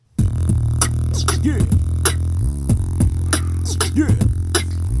Yeah. Yeah.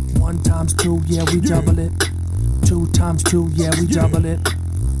 1 times 2, yeah, we double it. 2 times 2, yeah, we double it.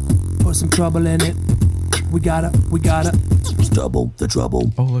 Put some trouble in it. We gotta double the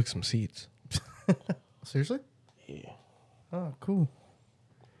trouble. Oh, look, some seats. Seriously? Yeah. Oh, cool.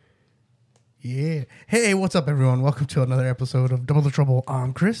 Yeah. Hey, what's up, everyone? Welcome to another episode of Double the Trouble.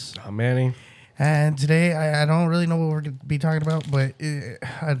 I'm Chris. I'm Manny. And today, I don't really know what we're going to be talking about, but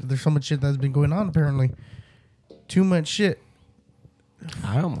there's so much shit that's been going on, apparently. Too much shit.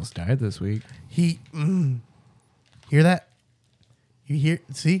 I almost died this week. Hear that? You hear?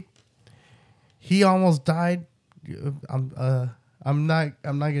 See? He almost died. I'm not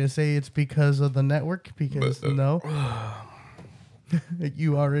gonna say it's because of the network, because no.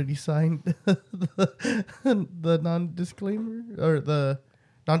 You already signed the non-disclaimer or the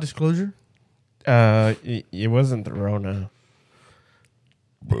non-disclosure. It wasn't the Rona.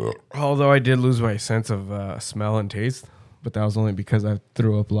 Although I did lose my sense of smell and taste, but that was only because I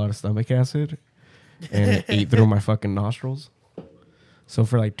threw up a lot of stomach acid and it ate through my fucking nostrils. So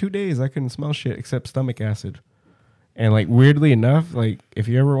for like 2 days, I couldn't smell shit except stomach acid. And like weirdly enough, like if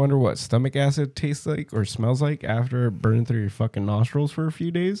you ever wonder what stomach acid tastes like or smells like after burning through your fucking nostrils for a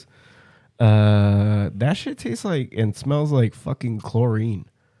few days, that shit tastes like and smells like fucking chlorine.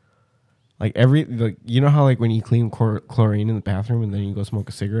 Like you know how like when you clean chlorine in the bathroom and then you go smoke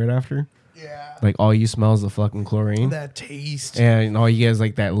a cigarette after? Yeah. Like all you smell is the fucking chlorine. That taste. And all you get is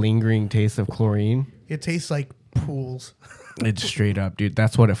like that lingering taste of chlorine. It tastes like pools. It's straight up, dude.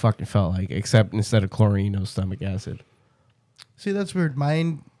 That's what it fucking felt like. Except instead of chlorine, it was stomach acid. See, that's weird.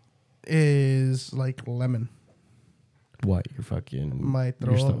 Mine is like lemon. What? You're fucking... My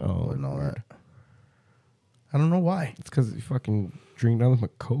throat and all that. I don't know why. It's because you fucking drink nothing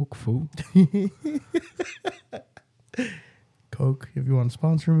but Coke, fool. Coke, if you want to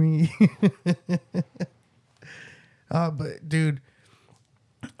sponsor me. But, dude.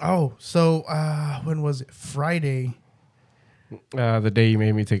 Oh, so when was it? Friday. The day you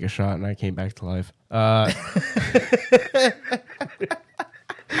made me take a shot and I came back to life.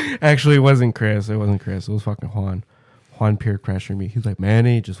 Actually, it wasn't Chris. It was fucking Juan. Juan peer pressured me. He's like,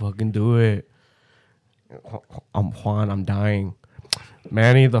 Manny, just fucking do it. I'm Juan. I'm dying.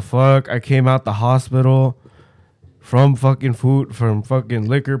 Manny, the fuck? I came out the hospital from fucking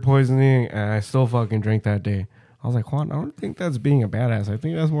liquor poisoning, and I still fucking drank that day. I was like, Juan, I don't think that's being a badass. I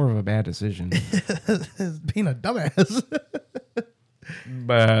think that's more of a bad decision. Being a dumbass.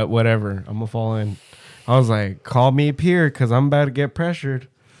 But whatever. I'm going to fall in. I was like, call me peer because I'm about to get pressured.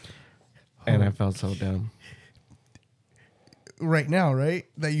 And I felt so dumb. Right now, right?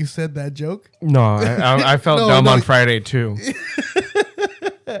 That you said that joke? No, I felt dumb on Friday too.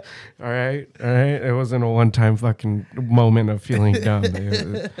 All right. It wasn't a one-time fucking moment of feeling dumb.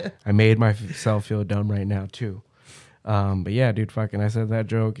 I made myself feel dumb right now too. But yeah, dude, fucking, I said that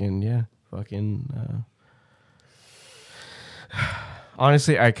joke and yeah, fucking.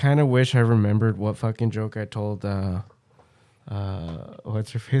 Honestly, I kind of wish I remembered what fucking joke I told.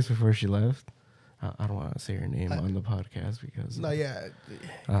 What's her face before she left? I don't want to say her name on the podcast because. No, yeah.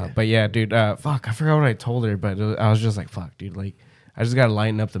 But yeah, dude. Fuck, I forgot what I told her, but I was just like, fuck, dude. Like, I just gotta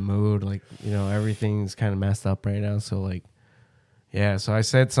lighten up the mood. Like, you know, everything's kind of messed up right now. So like, yeah. So I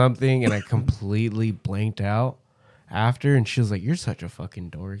said something and I completely blanked out after, and she was like, "You're such a fucking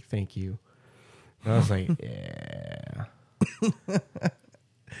dork. Thank you." And I was like, "Yeah."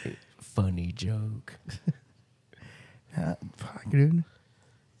 Funny joke. Fuck, dude.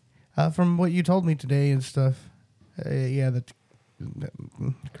 From what you told me today and stuff, yeah, that's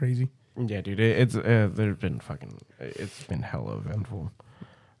crazy. Yeah, dude. It's been hella eventful.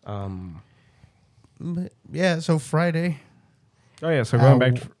 But yeah, so Friday. Oh yeah, so going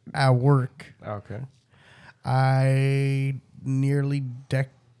back at work. Okay. I nearly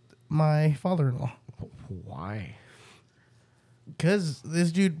decked my father-in-law. Why? Because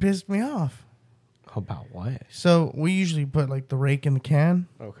this dude pissed me off. About what? So we usually put like the rake in the can.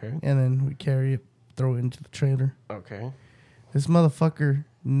 Okay. And then we carry it, throw it into the trailer. Okay. This motherfucker,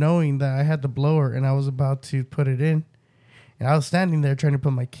 knowing that I had the blower and I was about to put it in, and I was standing there trying to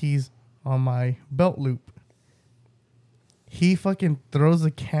put my keys on my belt loop. He fucking throws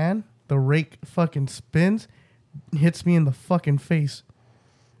the can, the rake fucking spins, hits me in the fucking face.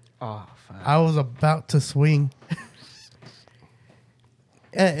 Oh, fuck. I was about to swing.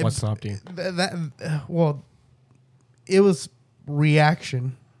 What stopped you? Well, it was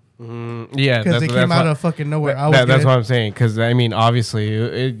reaction. Yeah, because it came out of fucking nowhere. That's what I'm saying. Because I mean,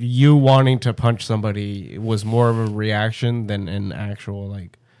 obviously, you wanting to punch somebody was more of a reaction than an actual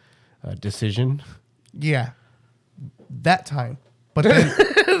like decision. Yeah, that time. But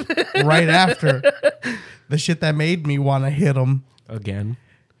then right after, the shit that made me want to hit him. Again.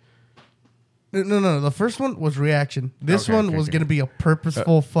 No. The first one was reaction. This Okay, one okay, was okay. going to be a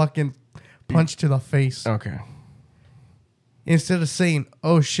purposeful fucking punch to the face. Okay. Instead of saying,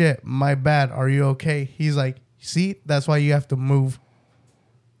 oh shit, my bad, are you okay? He's like, see, that's why you have to move.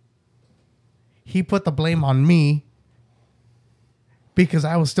 He put the blame on me because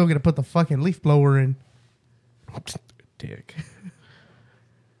I was still going to put the fucking leaf blower in. Dick.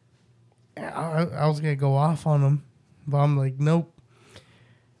 I was going to go off on him, but I'm like, nope.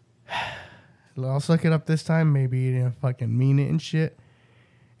 I'll suck it up this time. Maybe you didn't fucking mean it and shit.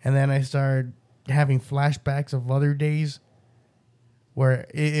 And then I started having flashbacks of other days where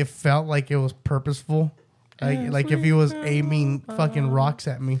it felt like it was purposeful. Like if he was aiming fucking rocks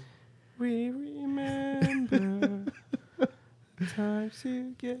at me. We remember the times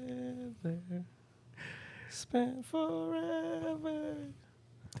together spent forever.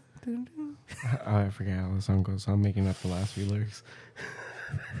 I forget how the song goes. So I'm making up the last few lyrics.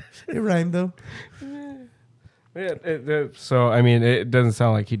 It rhymed though. Yeah, so I mean, it doesn't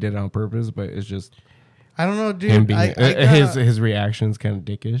sound like he did it on purpose, but it's just I don't know, dude. him being his reactions kind of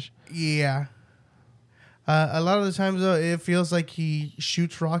dickish. Yeah. A lot of the times though, it feels like he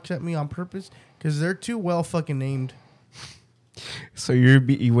shoots rocks at me on purpose because they're too well fucking named. So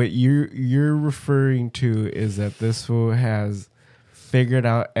what you're referring to is that this fool has figured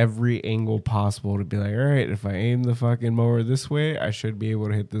out every angle possible to be like, all right, if I aim the fucking mower this way, I should be able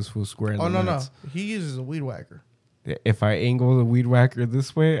to hit this fool square in the nuts. No. He uses a weed whacker. If I angle the weed whacker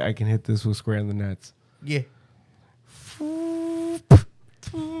this way, I can hit this fool square in the nuts. Yeah.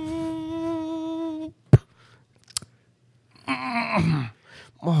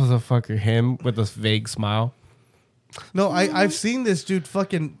 Motherfucker, him with a vague smile. No, I've seen this dude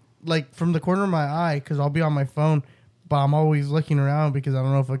fucking like from the corner of my eye because I'll be on my phone, but I'm always looking around because I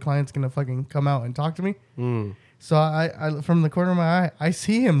don't know if a client's gonna fucking come out and talk to me. So I from the corner of my eye, I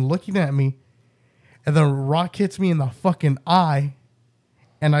see him looking at me, and the rock hits me in the fucking eye,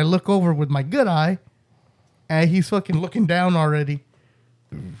 and I look over with my good eye, and he's fucking looking down already.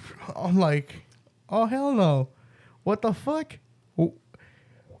 I'm like, oh hell no, what the fuck?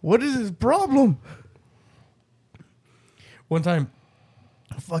 What is his problem? One time,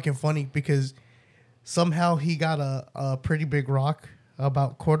 fucking funny because somehow he got a pretty big rock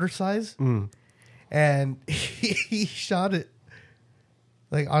about quarter size and he shot it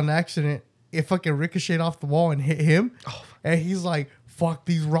like on accident. It fucking ricocheted off the wall and hit him. And he's like, fuck,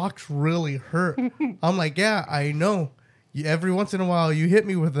 these rocks really hurt. I'm like, yeah, I know. Every once in a while you hit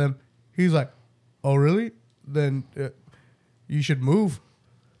me with them. He's like, oh really? Then you should move.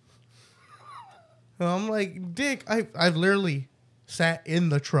 And I'm like, Dick, I've literally sat in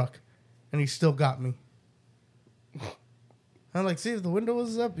the truck, and he still got me. I'm like, see, if the window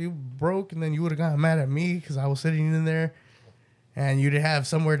was up, you broke, and then you would have gotten mad at me because I was sitting in there, and you'd have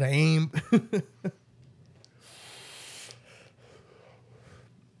somewhere to aim.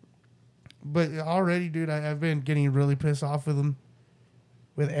 But already, dude, I've been getting really pissed off with him,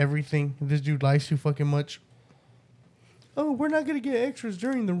 with everything. This dude lies too fucking much. Oh, we're not going to get extras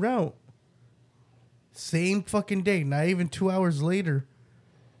during the route. Same fucking day, not even 2 hours later,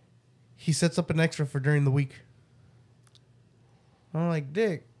 he sets up an extra for during the week. I'm like,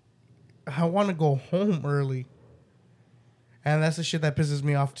 Dick, I want to go home early. And that's the shit that pisses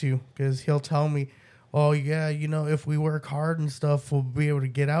me off too, because he'll tell me, oh yeah, you know, if we work hard and stuff, we'll be able to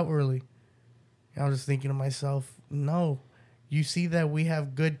get out early. And I'm just thinking to myself, no, you see that we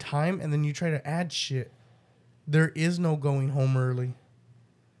have good time and then you try to add shit. There is no going home early.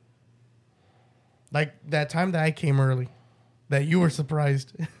 Like that time that I came early, that you were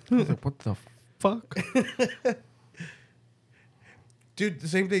surprised. I was like, what the fuck? Dude, the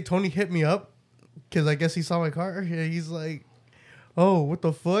same day Tony hit me up, because I guess he saw my car. He's like, oh, what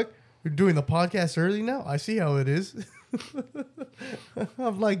the fuck? You're doing the podcast early now? I see how it is.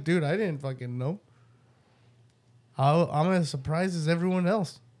 I'm like, dude, I didn't fucking know. I'm as surprised as everyone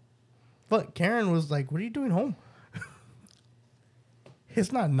else. But Karen was like, what are you doing home?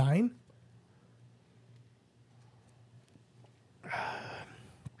 It's not 9.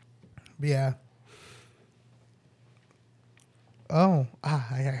 Yeah. Oh,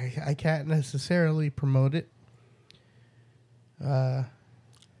 I can't necessarily promote it.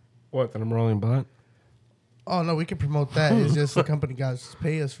 What, that I'm rolling blunt? Oh, no, we can promote that. It's just the company got to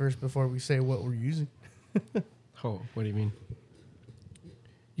pay us first before we say what we're using. Oh, what do you mean?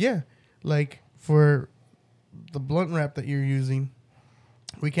 Yeah, like for the blunt wrap that you're using,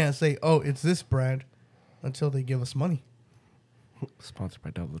 we can't say, oh, it's this brand until they give us money. Sponsored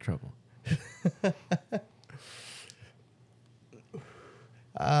by Double Trouble.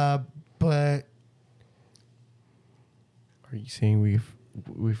 But Are you saying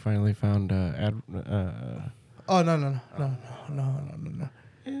we finally found oh no.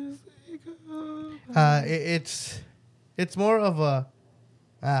 It's more of a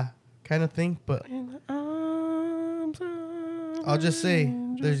kind of thing, but I'll just say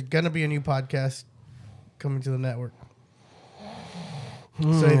there's gonna be a new podcast coming to the network.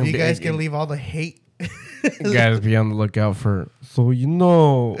 So if you guys can leave all the hate, you guys be on the lookout for. So if you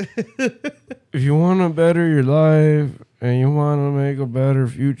want to better your life and you want to make a better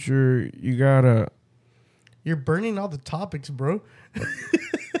future, you gotta. You're burning all the topics, bro.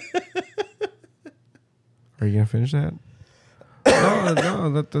 Are you gonna finish that?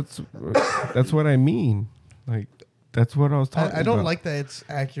 No, that's what I mean. Like that's what I was talking about. I don't like that it's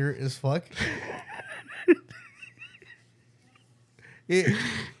accurate as fuck. It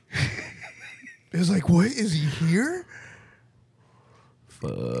was like, what? Is he here?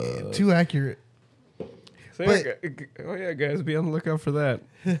 Fuck. Too accurate. So yeah, guys, be on the lookout for that.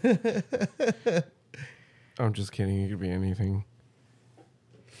 I'm just kidding. It could be anything.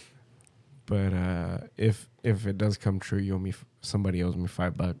 But if it does come true, you owe me. Somebody owes me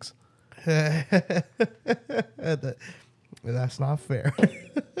 $5. That's not fair.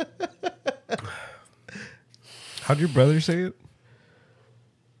 How'd your brother say it?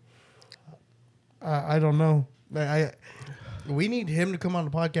 I don't know. We need him to come on the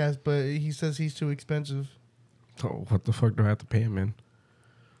podcast, but he says he's too expensive. Oh, what the fuck do I have to pay him in?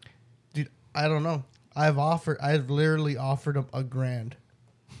 Dude, I don't know. I've literally offered him $1,000.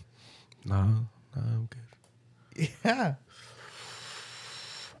 No, I'm good. Yeah.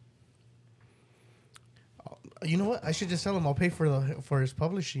 You know what? I should just tell him I'll pay for his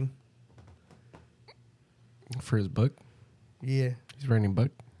publishing. For his book? Yeah. He's writing a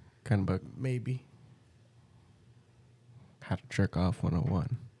book? Kind of book? Maybe. How to Jerk Off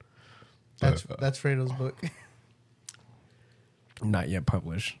 101. That's Fredo's book. Not yet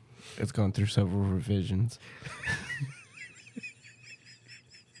published. It's gone through several revisions.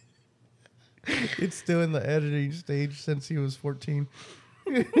 It's still in the editing stage since he was 14.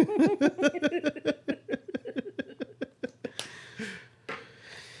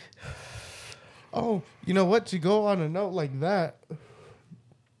 Oh, you know what? To go on a note like that,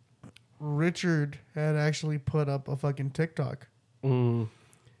 Richard had actually put up a fucking TikTok. I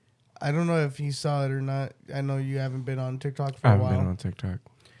don't know if you saw it or not. I know you haven't been on TikTok for a while. I haven't been on TikTok.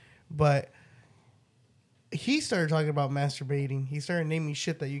 But he started talking about masturbating. He started naming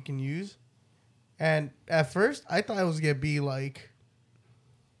shit that you can use. And at first, I thought it was going to be like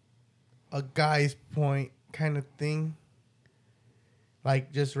a guy's point kind of thing.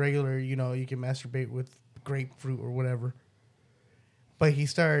 Like just regular, you can masturbate with grapefruit or whatever. But he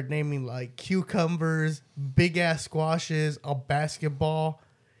started naming like cucumbers, big ass squashes, a basketball.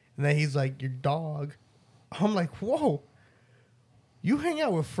 And then he's like, your dog. I'm like, whoa. You hang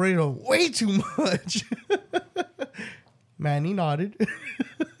out with Fredo way too much. Manny nodded.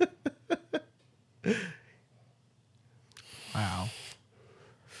 Wow.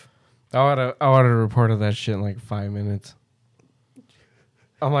 I would have reported that shit in like 5 minutes.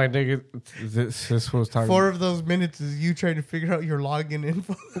 I'm like, nigga, this was talking. 4 of those minutes is you trying to figure out your login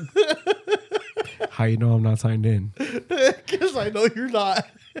info. How you know I'm not signed in? Because I know you're not.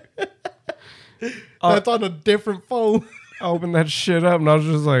 That's on a different phone. I opened that shit up and I was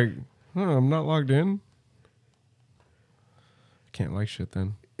just like, I'm not logged in. I can't like shit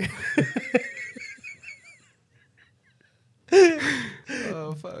then.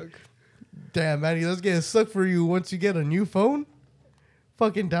 Oh, fuck. Damn, Manny, that's gonna suck for you once you get a new phone.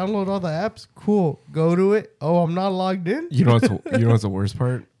 Fucking download all the apps. Cool. Go to it. Oh, I'm not logged in. You know what's the worst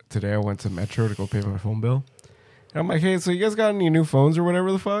part? Today I went to Metro to go pay my phone bill. And I'm like, hey, so you guys got any new phones or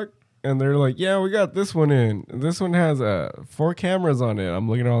whatever the fuck? And they're like, yeah, we got this one in. This one has 4 cameras on it. I'm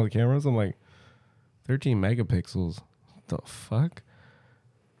looking at all the cameras. I'm like, 13 megapixels. What the fuck?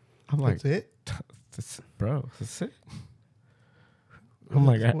 I'm like, That's it? That's it? I'm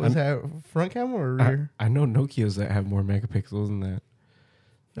like, Was that front camera or rear? I know Nokias that have more megapixels than that.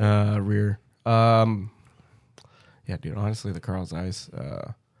 Rear. Yeah, dude, honestly, the Carl Zeiss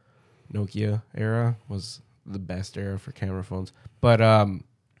Nokia era was the best era for camera phones. But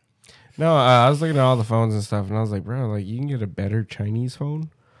no, I was looking at all the phones and stuff, and I was like, bro, like you can get a better Chinese phone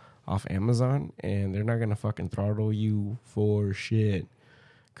off Amazon, and they're not gonna fucking throttle you for shit.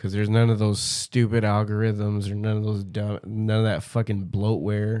 Because there's none of those stupid algorithms or none of that fucking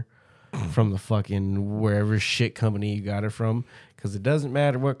bloatware from the fucking wherever shit company you got it from. Because it doesn't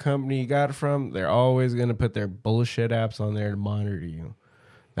matter what company you got it from, they're always going to put their bullshit apps on there to monitor you.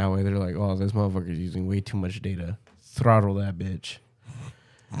 That way they're like, oh, this motherfucker's using way too much data. Throttle that bitch.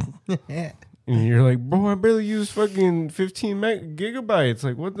 And you're like, bro, I barely use fucking 15 gigabytes.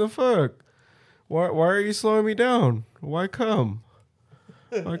 Like, what the fuck? Why are you slowing me down? Why come?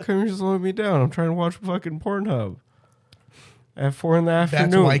 Why come you slowing me down? I'm trying to watch fucking Pornhub at 4 in the afternoon.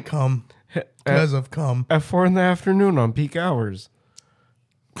 That's why come. Because of come. At 4 in the afternoon on peak hours.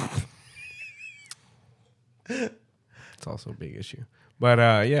 It's also a big issue.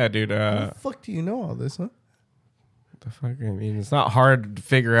 But yeah, dude. How the fuck do you know all this, huh? The fuck? I mean, it's not hard to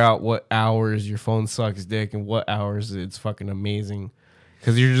figure out what hours your phone sucks dick and what hours it's fucking amazing.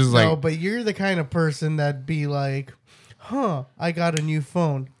 Because you're just like... No, but you're the kind of person that'd be like, I got a new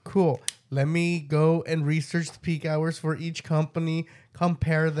phone. Cool. Let me go and research the peak hours for each company,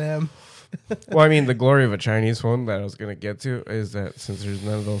 compare them. Well, I mean, the glory of a Chinese phone that I was going to get to is that since there's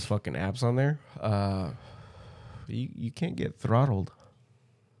none of those fucking apps on there, you can't get throttled.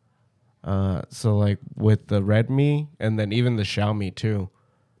 So like with the Redmi and then even the Xiaomi too,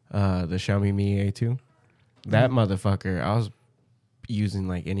 the Xiaomi Mi A2, that motherfucker, I was using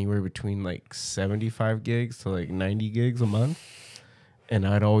like anywhere between like 75 gigs to like 90 gigs a month. And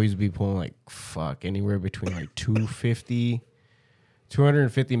I'd always be pulling like anywhere between like 250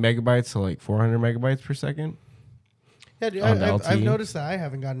 megabytes to like 400 megabytes per second. Yeah, dude, On the I've LTE. noticed that I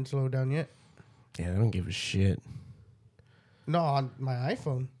haven't gotten slowed down yet. Yeah, I don't give a shit. No, on my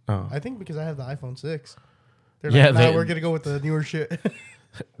iPhone. Oh. I think because I have the iPhone 6. They're Yeah, like, nah, they- we're going to go with the newer shit.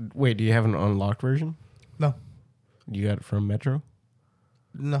 Wait, do you have an unlocked version? No. You got it from Metro?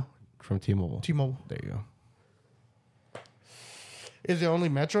 No. From T-Mobile? T-Mobile. There you go. Is it only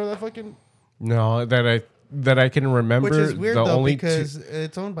Metro that fucking... No, that I can remember. Which is weird, the though, only because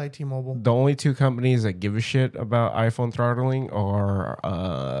it's owned by T-Mobile. the only two companies that give a shit about iPhone throttling are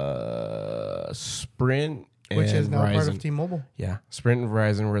Sprint and Which is now Verizon. part of T-Mobile. Yeah, Sprint and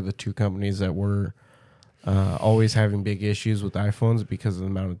Verizon were the two companies that were always having big issues with iPhones because of the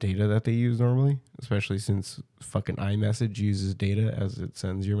amount of data that they use normally, especially since fucking iMessage uses data as it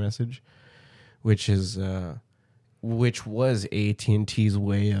sends your message, which was AT&T's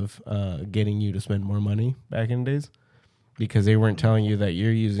way of getting you to spend more money back in the days, because they weren't telling you that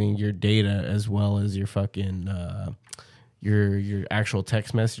you're using your data as well as your fucking your actual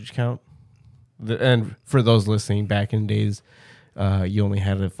text message count. And for those listening, back in the days, you only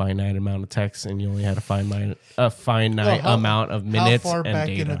had a finite amount of text and you only had a finite amount of minutes How far and back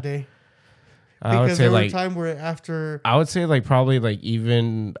data. in the day? I would Because say there like was a time where after... I would say like probably like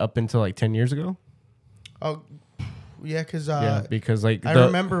even up until like 10 years ago. Oh, yeah, because Yeah, because like I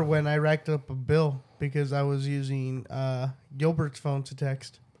remember when I racked up a bill because I was using Gilbert's phone to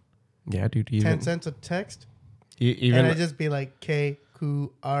text. Yeah, dude. 10 cents a text. Even And I'd just be like,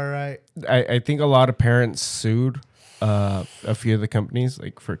 KQRI. I think a lot of parents sued a few of the companies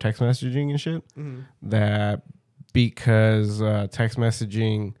like for text messaging and shit. Mm-hmm. That because text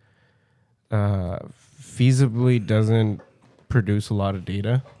messaging feasibly doesn't produce a lot of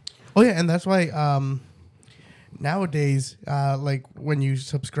data. Oh, yeah, and that's why nowadays, like when you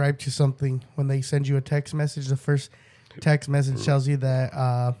subscribe to something, when they send you a text message, the first text message tells you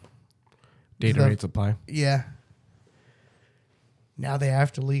that... Data rates apply. Yeah. Now they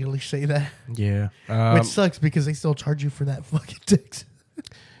have to legally say that, Yeah. which sucks because they still charge you for that fucking text.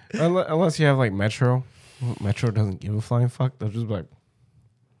 Unless you have like Metro. Metro doesn't give a flying fuck. They'll just be like,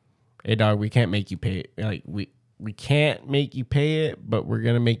 hey, dog, we can't make you pay it. Like, we can't make you pay it, but we're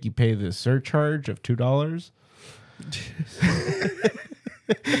going to make you pay the surcharge of $2.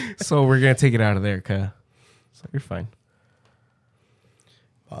 So we're going to take it out of there, cuh. So you're fine.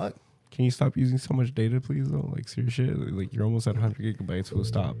 Fuck. Can you stop using so much data, please, though? Like, serious shit. Like, you're almost at 100 gigabytes. We'll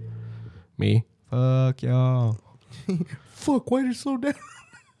stop. Me? Fuck y'all. Fuck, why did it slow down?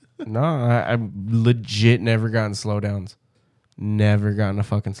 No, I've legit never gotten slowdowns. Never gotten a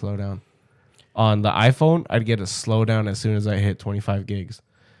fucking slowdown. On the iPhone, I'd get a slowdown as soon as I hit 25 gigs.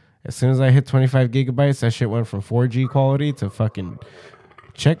 As soon as I hit 25 gigabytes, that shit went from 4G quality to fucking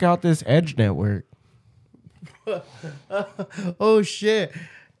check out this Edge network. Oh, shit.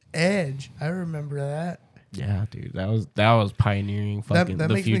 Edge. I remember that. Yeah, dude, that was pioneering fucking That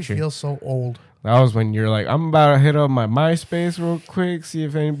the makes future. me feel so old. That was when you're like, I'm about to hit up my MySpace real quick, see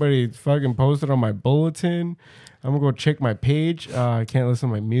if anybody fucking posted on my bulletin. I'm gonna go check my page. I can't listen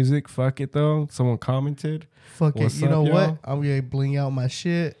to my music. Fuck it though. Someone commented. Fuck What's it. You up, know y'all? what? I'm gonna bling out my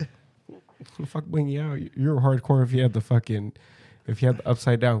shit. Fuck bling you out. You're hardcore if you had the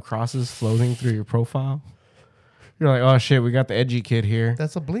upside down crosses floating through your profile. You're like, oh shit, we got the edgy kid here.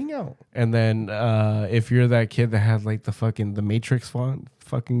 That's a bling out. And then if you're that kid that had like the Matrix font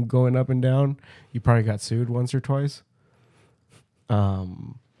fucking going up and down, you probably got sued once or twice. Yeah,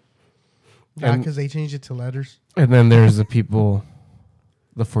 And- because they changed it to letters. And then there's the people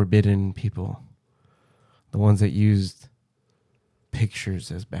the forbidden people, the ones that used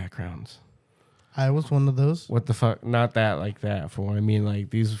pictures as backgrounds. I was one of those. What the fuck? Not that like that. For I mean, like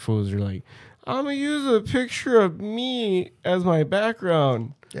these fools are like, I'm gonna use a picture of me as my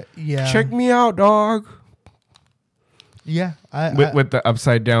background. Yeah. Check me out, dog. Yeah. With the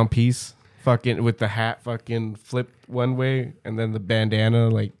upside down piece, fucking with the hat, fucking flipped one way, and then the bandana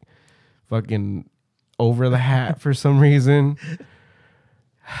like fucking over the hat for some reason.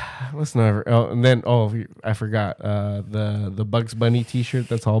 Let's never. Oh, and then I forgot the Bugs Bunny T-shirt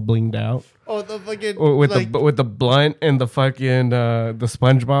that's all blinged out. Oh, the fucking with the blunt and the fucking the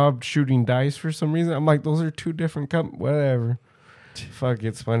SpongeBob shooting dice for some reason. I'm like, those are two different whatever. Fuck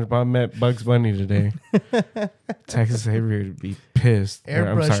it, SpongeBob met Bugs Bunny today. Texas Avery would be pissed.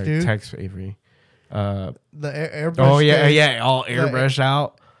 Airbrush, I'm sorry, dude. Tex Avery. the airbrush. Oh yeah, all airbrush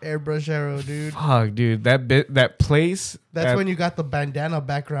out. Airbrush arrow, dude. Fuck, dude, that place. That's when you got the bandana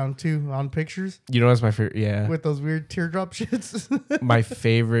background too on pictures. You know what's my favorite? Yeah, with those weird teardrop shits. My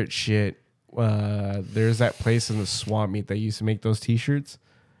favorite shit. There's that place in the swamp meet that used to make those T-shirts,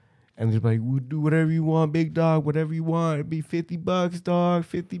 and they're like, "We'll do whatever you want, big dog. Whatever you want. It'd be $50, dog.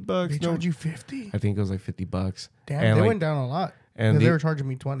 $50. They charge you $50. I think it was like $50. Damn, and they like, went down a lot. And they were charging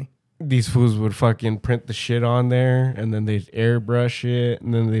me $20. These fools would fucking print the shit on there, and then they'd airbrush it,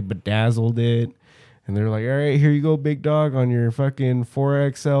 and then they bedazzled it, and they're like, "All right, here you go, big dog, on your fucking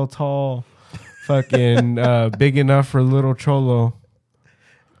 4XL tall, fucking big enough for little cholo."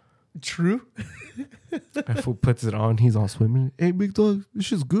 True. That fool puts it on, he's all swimming. "Hey, big dog, this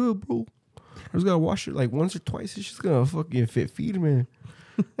shit's good, bro. I just gotta wash it like once or twice. It's just gonna fucking fit feet, man."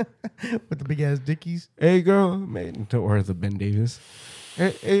 With the big ass dickies. "Hey, girl, man," or the Ben Davis.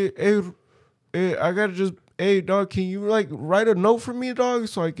 Hey, I gotta just, hey, dog, can you like write a note for me, dog,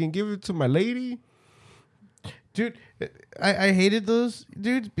 so I can give it to my lady? Dude, I hated those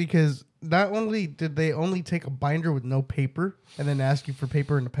dudes because not only did they only take a binder with no paper and then ask you for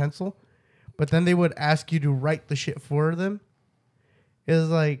paper and a pencil, but then they would ask you to write the shit for them. It was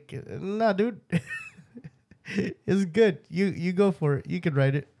like, nah, dude. It's good. You go for it. You could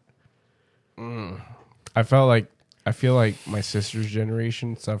write it. I feel like my sister's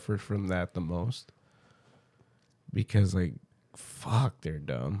generation suffered from that the most. Because like, fuck, they're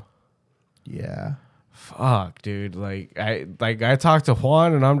dumb. Yeah. Fuck, dude. Like I talked to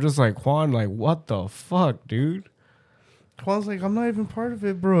Juan and I'm just like, Juan, like, what the fuck, dude? Juan's like, I'm not even part of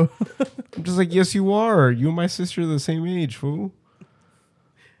it, bro. I'm just like, yes, you are. You and my sister are the same age, fool.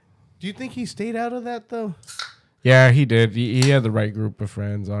 Do you think he stayed out of that though? Yeah, he did. He had the right group of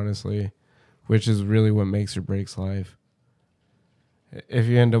friends, honestly, which is really what makes or breaks life. If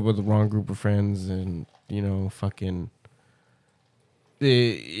you end up with the wrong group of friends and, you know, fucking,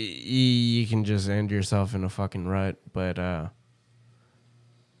 you can just end yourself in a fucking rut. But,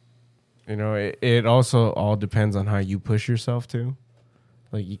 you know, it also all depends on how you push yourself too.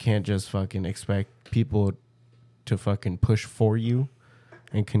 Like, you can't just fucking expect people to fucking push for you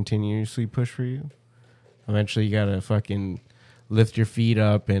and continuously push for you. Eventually, you gotta fucking lift your feet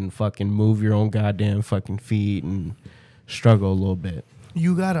up and fucking move your own goddamn fucking feet and struggle a little bit.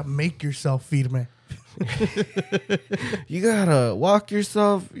 You gotta make yourself feed, man. You gotta walk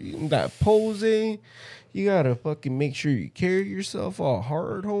yourself in that posing. You gotta fucking make sure you carry yourself all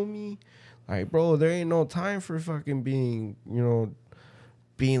hard, homie. Like, bro, there ain't no time for fucking being, you know,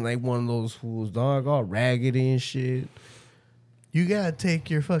 being like one of those fools, dog, all raggedy and shit. You gotta take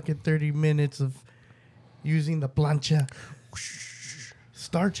your fucking 30 minutes of using the plancha.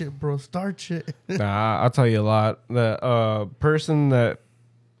 Starch it, bro. Starch it. Nah, I'll tell you a lot. The person that,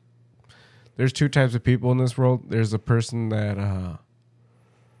 there's two types of people in this world. There's a person that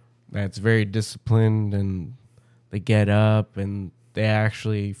that's very disciplined and they get up and they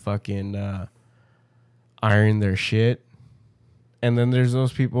actually fucking iron their shit. And then there's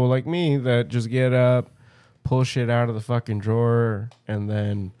those people like me that just get up, pull shit out of the fucking drawer, and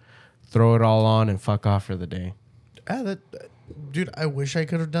then throw it all on and fuck off for the day. Dude, I wish I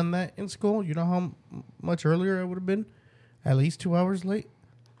could have done that in school. You know how much earlier I would have been? At least 2 hours late.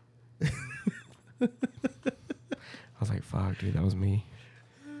 I was like, fuck, dude, that was me.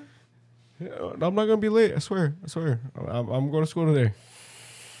 Yeah, I'm not going to be late. I swear. I'm going to school today.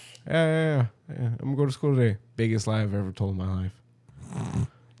 Yeah. I'm going to go to school today. Biggest lie I've ever told in my life.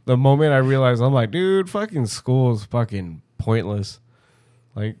 The moment I realized, I'm like, dude, fucking school is fucking pointless.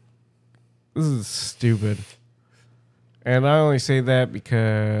 Like, this is stupid. And I only say that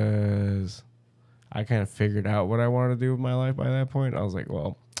because I kind of figured out what I wanted to do with my life by that point. I was like,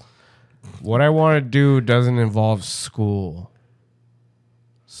 well, what I want to do doesn't involve school.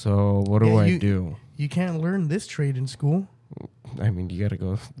 So what do I do? You can't learn this trade in school. I mean, you gotta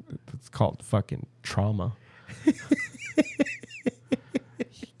go. It's called fucking trauma. You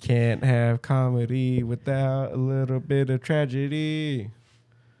can't have comedy without a little bit of tragedy.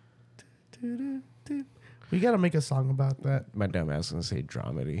 We gotta make a song about that. My dumb ass gonna say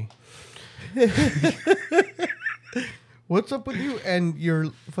dramedy. What's up with you and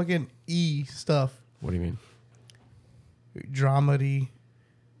your fucking E stuff? What do you mean? Dramedy,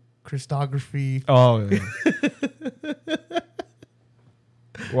 Christography. Oh, yeah.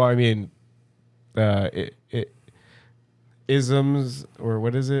 Well, I mean, isms, or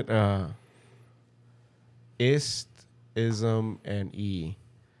what is it? Ist, ism, and E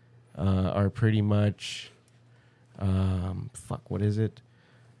are pretty much, what is it?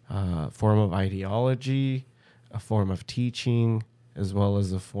 Form of ideology, a form of teaching, as well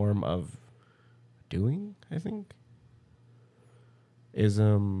as a form of doing, I think.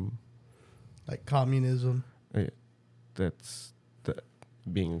 Ism. Like communism. That's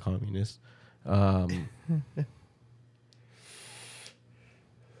being a communist.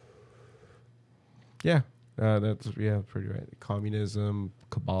 Yeah, that's pretty right. Communism,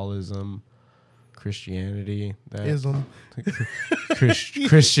 Kabbalism, Christianity, Ism.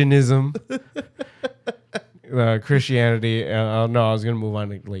 Christianism, Christianity. No, I was gonna move on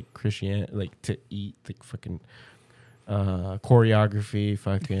to like Christianity, like to eat, like fucking choreography,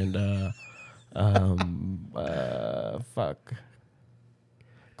 fucking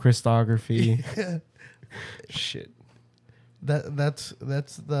Christography. Shit. That's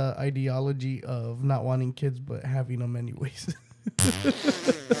the ideology of not wanting kids but having them anyways.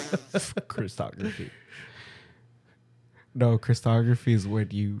 Christography. No, Christography is when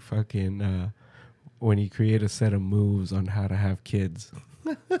you fucking when you create a set of moves on how to have kids.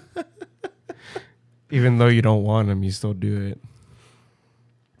 Even though you don't want them, you still do it.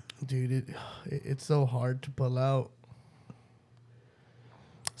 Dude, it's so hard to pull out.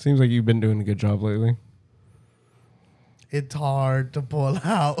 Seems like you've been doing a good job lately. It's hard to pull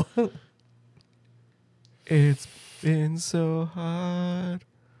out. It's been so hard.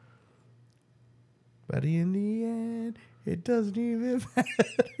 But in the end, it doesn't even matter.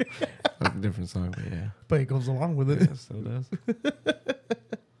 That's a different song, but yeah. But it goes along with it. Yeah, it still does.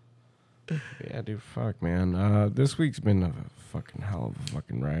 Yeah, dude, fuck, man. This week's been a fucking hell of a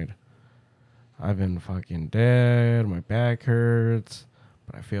fucking ride. I've been fucking dead. My back hurts,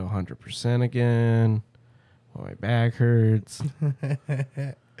 but I feel 100% again. Well, my back hurts.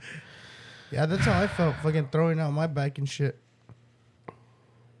 Yeah, that's how I felt, fucking throwing out my back and shit.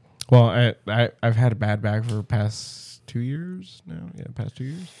 Well, I've had a bad back for the past 2 years now. Yeah, past 2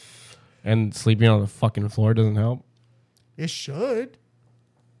 years. And sleeping on the fucking floor doesn't help. It should.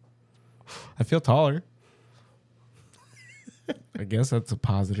 I feel taller. I guess that's a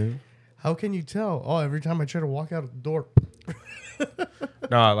positive. How can you tell? Oh, every time I try to walk out of the door.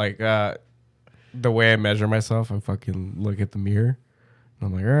 No, like the way I measure myself, I fucking look at the mirror. And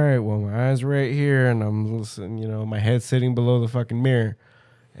I'm like, all right, well, my eyes are right here, and I'm listening, you know, my head's sitting below the fucking mirror.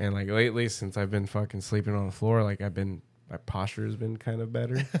 And like lately, since I've been fucking sleeping on the floor, like my posture has been kind of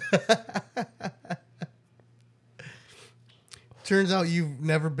better. Turns out you've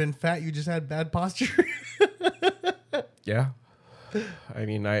never been fat. You just had bad posture. Yeah. I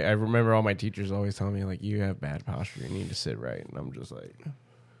mean, I remember all my teachers always telling me, like, you have bad posture. You need to sit right. And I'm just like,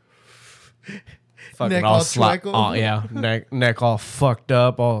 fucking Neck all all yeah, neck all fucked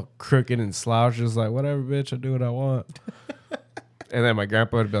up, all crooked and slouched. Just like, whatever, bitch, I do what I want. And then my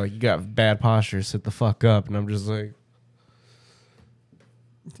grandpa would be like, you got bad posture. Sit the fuck up. And I'm just like,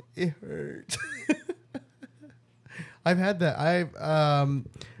 It hurts. I've had that.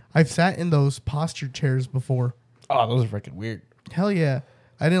 I've sat in those posture chairs before. oh, those are freaking weird. Hell yeah.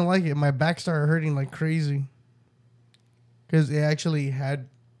 I didn't like it. My back started hurting like crazy. Because it actually had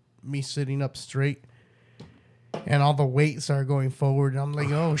me sitting up straight. And all the weight started going forward. And I'm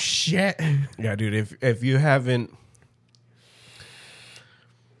like, oh, shit. Yeah, dude, if you haven't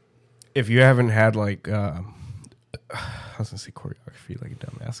had like I was gonna say choreography like a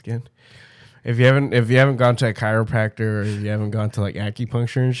dumbass again. If you haven't gone to a chiropractor, or if you haven't gone to like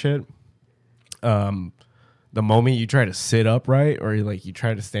acupuncture and shit, the moment you try to sit upright or you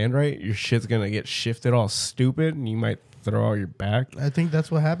try to stand right, your shit's gonna get shifted all stupid and you might throw out your back. I think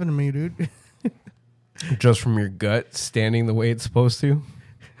that's what happened to me, dude. Just from your gut standing the way it's supposed to.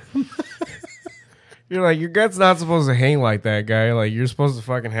 You're like, your gut's not supposed to hang like that, guy. Like, you're supposed to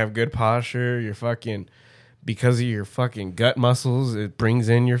fucking have good posture. You're fucking, because of your fucking gut muscles, it brings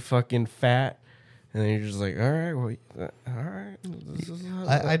in your fucking fat. And then you're just like, all right, well, all right.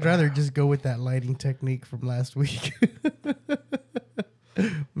 I'd rather just go with that lighting technique from last week.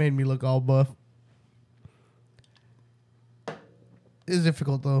 Made me look all buff. It's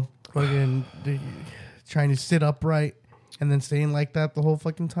difficult though. Fucking trying to sit upright and then staying like that the whole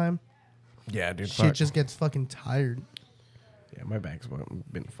fucking time. Yeah, dude. Shit just gets fucking tired. Yeah, my back's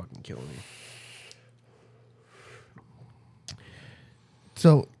been fucking killing me.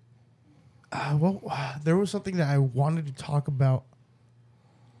 So, there was something that I wanted to talk about,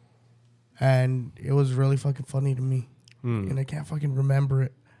 and it was really fucking funny to me, and I can't fucking remember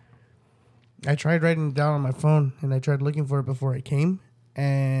it. I tried writing it down on my phone, and I tried looking for it before I came,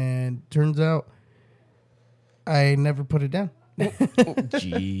 and turns out I never put it down.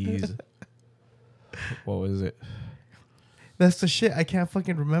 Jeez. What was it? That's the shit. I can't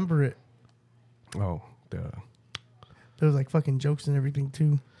fucking remember it. Oh, duh. There was like fucking jokes and everything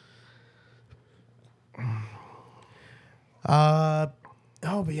too. But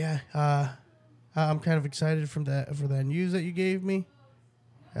yeah. I'm kind of excited for that news that you gave me.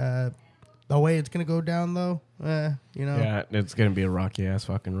 The way it's gonna go down though, you know. Yeah, it's gonna be a rocky ass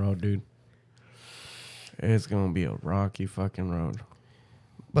fucking road, dude. It's gonna be a rocky fucking road.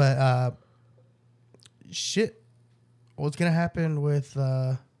 But shit. What's gonna happen with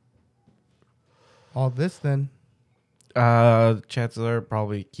all this then? Chances are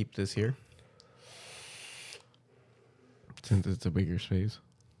probably keep this here. Since it's a bigger space.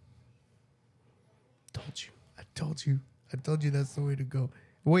 I told you that's the way to go.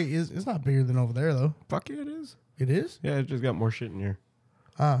 Wait, it's not bigger than over there though. Fuck yeah, it is. It is? Yeah, it just got more shit in here.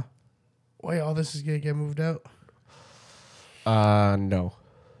 Wait, all this is gonna get moved out? No.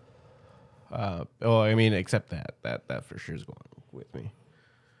 Well, I mean, except that for sure is going with me.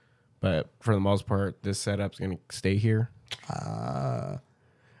 But for the most part, this setup's gonna stay here. I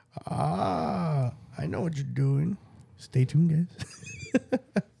know what you're doing. Stay tuned,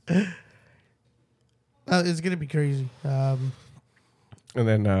 guys. It's gonna be crazy. And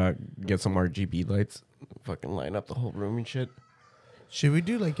then get some RGB lights, fucking line up the whole room and shit. Should we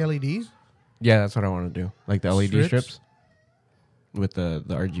do like LEDs? Yeah, that's what I want to do. Like the LED Strips? strips with the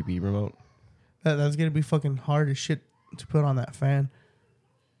RGB remote. That's gonna be fucking hard as shit to put on that fan.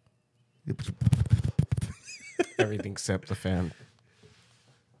 Everything except the fan.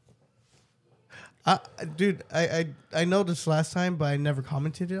 Dude, I noticed last time, but I never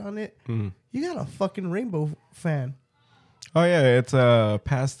commented on it. You got a fucking rainbow fan. Oh yeah, it's a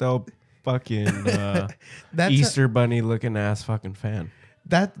pastel fucking Easter bunny looking ass fucking fan.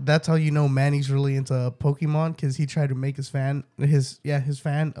 That's how you know Manny's really into Pokemon, because he tried to make his fan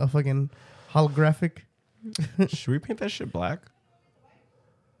a fucking holographic. Should we paint that shit black?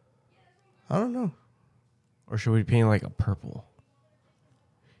 I don't know. Or should we paint like a purple?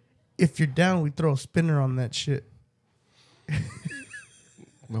 If you're down, we throw a spinner on that shit.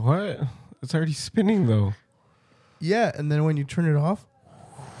 What? It's already spinning though. Yeah, and then when you turn it off,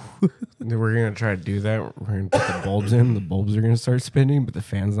 Then we're gonna try to do that. We're gonna put the bulbs in. The bulbs are gonna start spinning, but the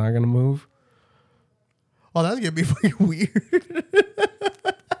fan's not gonna move. oh, that's gonna be fucking weird.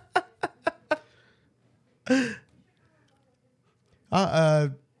 I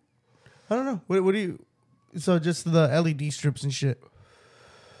don't know. What do you? So just the LED strips and shit.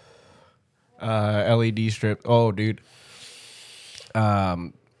 LED strip. Oh, dude.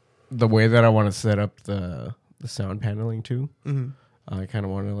 The way that I want to set up the sound paneling too. I kind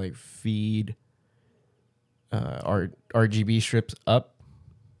of want to like feed RGB strips up.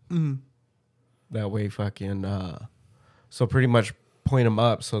 That way, fucking. So pretty much point them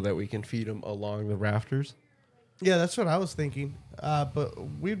up so that we can feed them along the rafters. Yeah, that's what I was thinking. But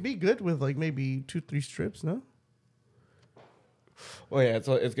we'd be good with like maybe 2-3 strips, no? Oh yeah,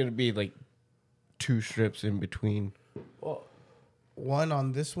 it's gonna be like 2 strips in between. Well, one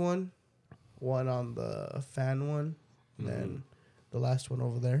on this one on the fan one, and then the last one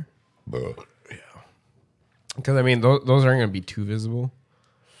over there. Yeah. Because I mean, those aren't gonna be too visible.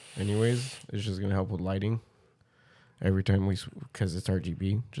 Anyways, it's just gonna help with lighting. Every time because it's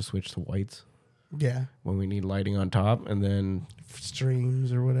RGB, just switch to whites. Yeah. When we need lighting on top, and then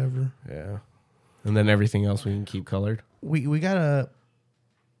Streams or whatever. yeah, and then everything else we can keep colored. We gotta.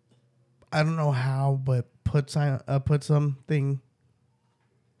 I don't know how, but put something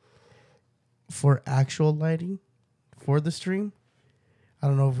for actual lighting for the stream. I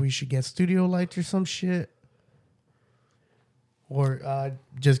don't know if we should get studio lights or some shit, or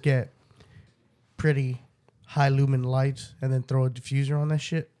just get pretty high lumen lights and then throw a diffuser on that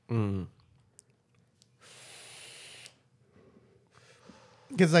shit.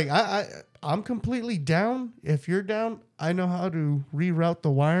 Because like I'm completely down. If you're down, I know how to reroute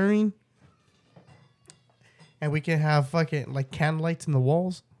the wiring, and we can have fucking like candle lights in the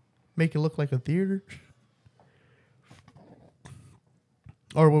walls, make it look like a theater.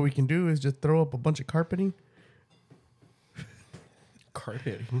 Or what we can do is just throw up a bunch of carpeting.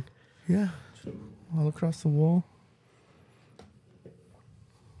 Carpeting. Yeah, all across the wall.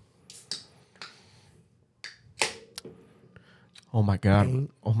 Oh my god.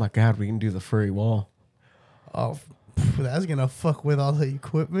 Paint. Oh my god, we can do the furry wall. Oh, that's gonna fuck with all the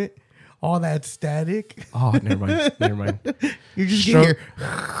equipment, all that static. Oh, never mind. Never mind. You just Stroke,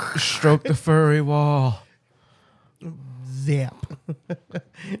 get stroke the furry wall. your zap.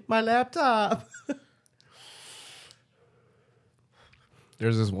 My laptop.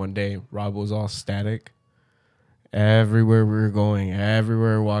 There's this one day, Rob was all static. Everywhere we were going,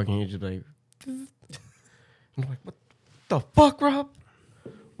 everywhere we were walking, he'd just be like, I'm like, what the fuck, Rob?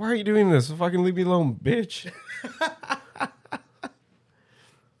 Why are you doing this? Fucking leave me alone, bitch.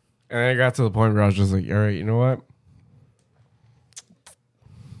 And I got to the point where I was just like, all right, you know what?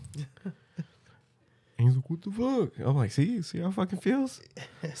 And he's like, what the fuck? I'm like, see how it fucking feels?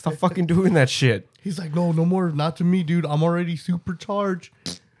 Stop fucking doing that shit. He's like, no more, not to me, dude. I'm already supercharged.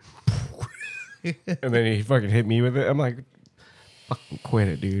 And then he fucking hit me with it. I'm like, fucking quit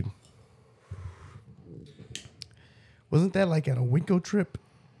it, dude. Wasn't that like at a Winko trip?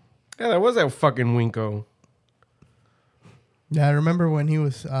 Yeah, that was that fucking Winko. Yeah, I remember when he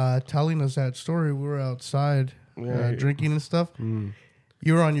was telling us that story. We were outside Yeah. drinking and stuff.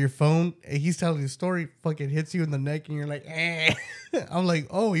 You were on your phone. And he's telling the story. Fucking hits you in the neck, and you're like, eh. I'm like,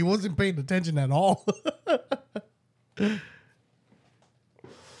 oh, he wasn't paying attention at all. I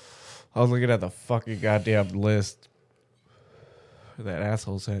was looking at the fucking goddamn list that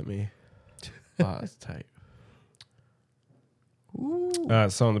asshole sent me. Oh, that's tight.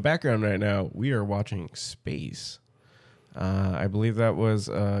 So in the background right now, we are watching Space. I believe that was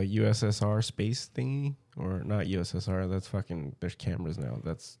a USSR space thingy. Or not USSR. That's fucking... There's cameras now.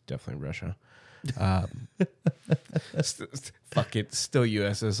 That's definitely Russia. Fuck it. Still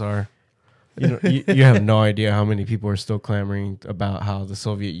USSR. You know, you have no idea how many people are still clamoring about how the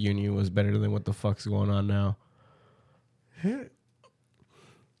Soviet Union was better than what the fuck's going on now.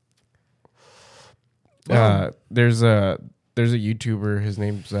 There's a YouTuber. His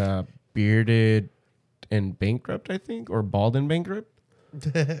name's Bearded and Bankrupt, I think, or Bald and Bankrupt.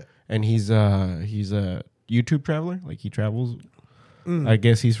 And he's a YouTube traveler. Like he travels. I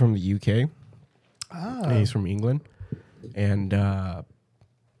guess he's from the UK. And he's from England. And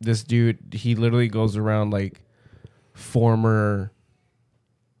this dude, he literally goes around like former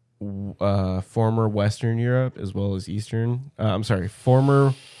Western Europe as well as Eastern.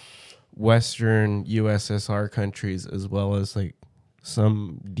 Former Western USSR countries as well as like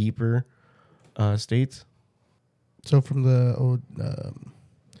some deeper states. So from the old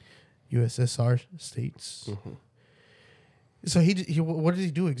USSR states. Mm-hmm. So he what does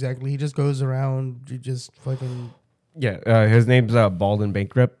he do exactly? He just goes around, he just fucking... Yeah, his name's Bald and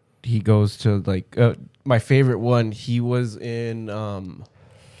Bankrupt. He goes to like my favorite one. He was in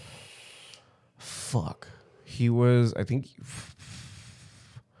He was, I think,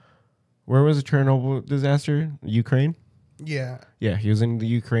 where was the Chernobyl disaster? Ukraine. Yeah. Yeah, he was in the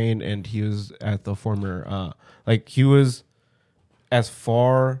Ukraine, and he was at the former he was as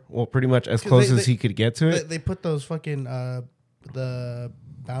far, well, pretty much as close as he could get to it. They put those fucking the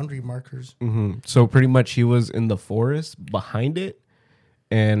boundary markers. Mm-hmm. So pretty much he was in the forest behind it,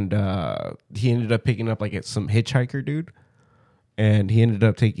 and he ended up picking up like some hitchhiker dude, and he ended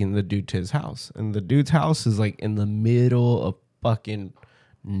up taking the dude to his house. And the dude's house is like in the middle of fucking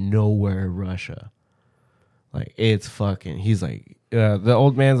nowhere, Russia. Like it's fucking. He's like the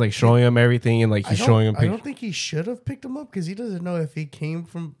old man's like showing him everything, and like he's showing him. I don't think he should have picked him up because he doesn't know if he came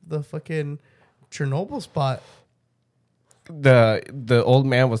from the fucking Chernobyl spot. The old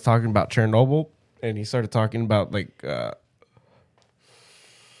man was talking about Chernobyl, and he started talking about like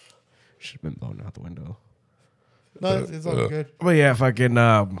should have been blown out the window. No, it's all good. But yeah, fucking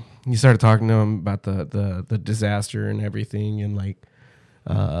he started talking to him about the disaster and everything, and like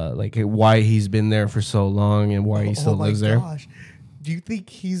why he's been there for so long and why he still lives there. Gosh. Do you think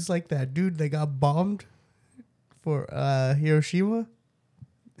he's like that dude that got bombed for Hiroshima?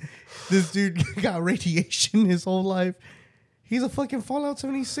 This dude got radiation his whole life. He's a fucking Fallout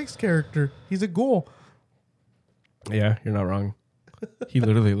 76 character. He's a ghoul. Yeah, you're not wrong. He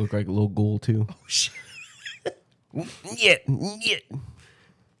literally looked like a little ghoul too. Oh shit. Yeah.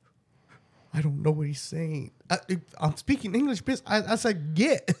 I don't know what he's saying. I'm speaking English, bitch. I said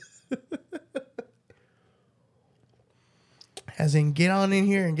get. As in, get on in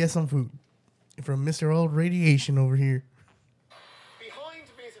here and get some food from Mr. Old Radiation over here. Behind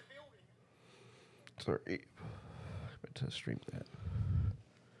me is a building. Sorry, I meant to stream that.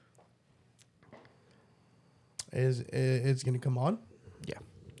 It's gonna come on? Yeah.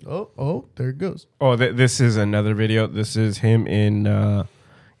 Oh, there it goes. Oh, this is another video. This is him in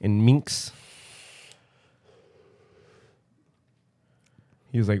Minx.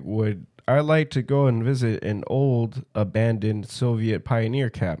 He was like, "Would I like to go and visit an old abandoned Soviet pioneer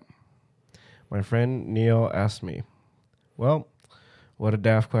camp?" My friend Neil asked me. Well, what a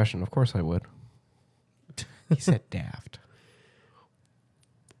daft question. Of course I would. He said daft.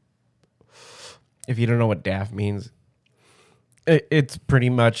 If you don't know what daft means, it's pretty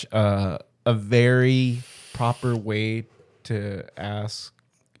much a very proper way to ask.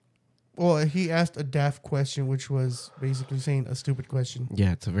 Well, he asked a daft question, which was basically saying a stupid question.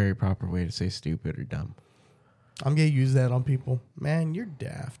 Yeah, it's a very proper way to say stupid or dumb. I'm going to use that on people. Man, you're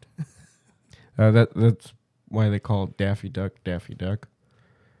daft. That's why they call Daffy Duck Daffy Duck.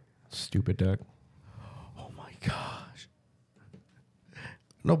 Stupid duck. Oh, my gosh.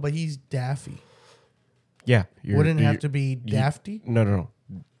 No, but he's daffy. Yeah. Wouldn't it have to be dafty? No.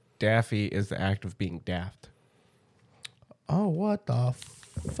 Daffy is the act of being daft. Oh, what the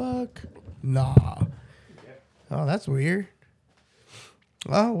fuck? Nah. Oh, that's weird.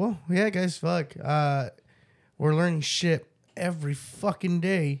 Oh, well, yeah, guys, fuck. We're learning shit every fucking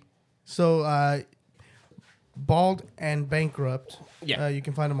day. So, Bald and Bankrupt. Yeah. You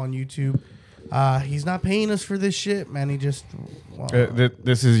can find him on YouTube. He's not paying us for this shit, man. He just...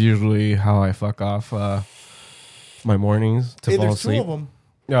 This is usually how I fuck off my mornings to fall there's asleep. two of them,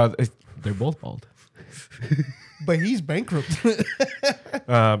 No, they're both bald. but he's bankrupt.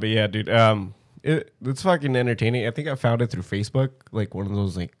 But yeah, dude. It's fucking entertaining. I think I found it through Facebook, like one of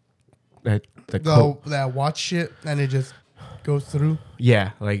those like that watch shit, and it just goes through.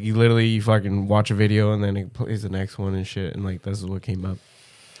 Yeah, like you fucking watch a video and then it plays the next one and shit, and like this is what came up.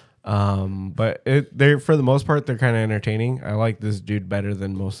 But they're for the most part they're kind of entertaining. I like this dude better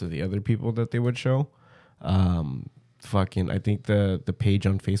than most of the other people that they would show. I think the page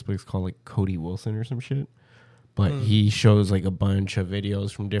on Facebook is called like Cody Wilson or some shit. But he shows like a bunch of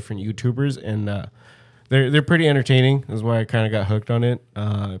videos from different YouTubers, and they're pretty entertaining. That's why I kind of got hooked on it,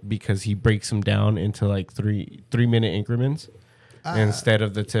 because he breaks them down into like 3-minute increments instead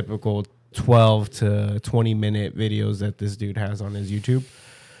of the typical 12 to 20-minute videos that this dude has on his YouTube.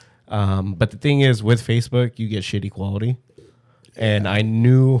 But the thing is, with Facebook, you get shitty quality. And I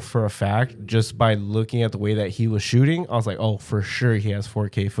knew for a fact, just by looking at the way that he was shooting, I was like, oh, for sure he has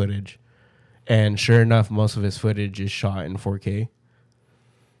 4K footage. And sure enough, most of his footage is shot in 4K.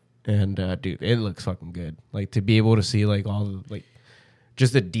 And, dude, it looks fucking good. Like, to be able to see, like, all the, like,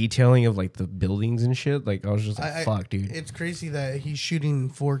 just the detailing of, like, the buildings and shit. Like, I was just like, fuck, dude. It's crazy that he's shooting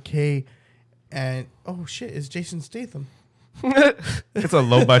 4K and, oh, shit, it's Jason Statham. It's a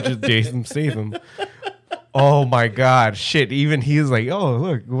low-budget Jason Statham. Oh, my God. Shit, even he's like, oh,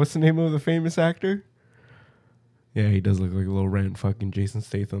 look, what's the name of the famous actor? Yeah, he does look like a little random fucking Jason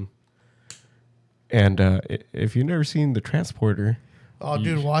Statham. And if you've never seen The Transporter... Oh,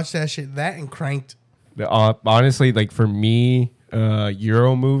 dude, watch that shit. That and Cranked. Honestly, like, for me,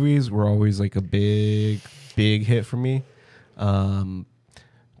 Euro movies were always, like, a big hit for me.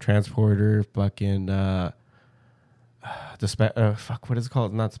 Transporter, fucking... what is it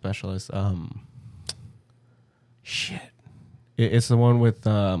called? Not Specialist. Shit. It's the one with...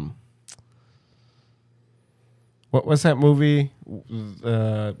 What's that movie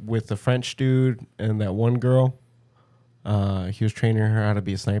with the French dude and that one girl? He was training her how to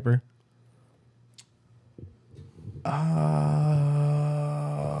be a sniper.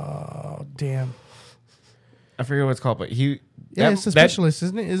 Damn. I forget what it's called, but he... Yeah, it's a Specialist,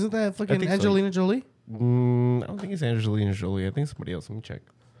 isn't it? Isn't that fucking so. Angelina Jolie? I don't think it's Angelina Jolie. I think somebody else. Let me check.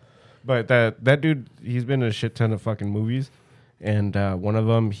 But that dude, he's been in a shit ton of fucking movies. And one of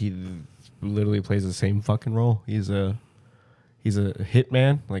them, he literally plays the same fucking role. He's a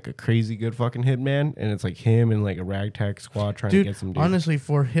hitman, like a crazy good fucking hitman, and it's like him and like a ragtag squad trying to get some dude. Honestly,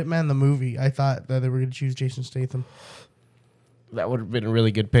 for Hitman the movie, I thought that they were going to choose Jason Statham. That would have been a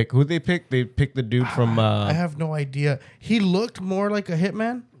really good pick. Who'd they pick? They picked the dude from... I have no idea. He looked more like a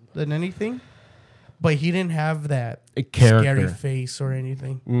hitman than anything, but he didn't have that scary face or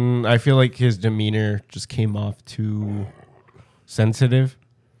anything. I feel like his demeanor just came off too sensitive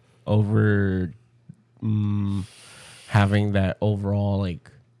over having that overall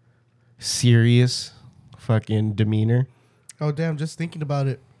like serious fucking demeanor. Oh damn! Just thinking about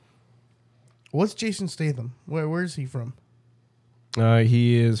it. What's Jason Statham? Where is he from?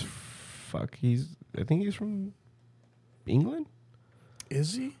 He is I think he's from England.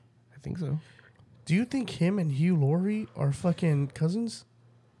 Is he? I think so. Do you think him and Hugh Laurie are fucking cousins?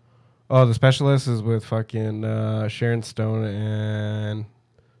 Oh, The Specialist is with fucking Sharon Stone and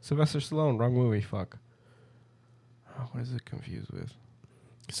Sylvester Stallone. Wrong movie. Fuck. Oh, what is it confused with?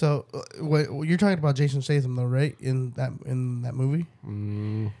 So, what you're talking about Jason Statham though, right? In that movie,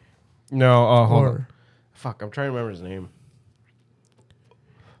 No, hold on. Fuck, I'm trying to remember his name.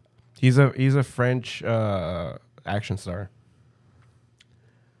 He's a French action star.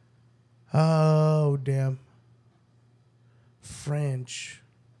 Oh damn, French.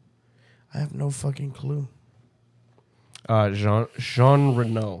 I have no fucking clue. Jean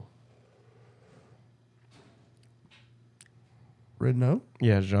Reno. Renault?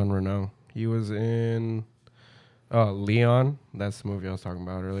 Yeah, Jean Reno. He was in Leon. That's the movie I was talking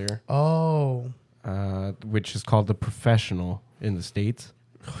about earlier. Oh, Which is called The Professional in the States.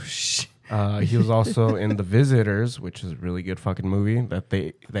 oh shit. He was also in The Visitors, which is a really good fucking movie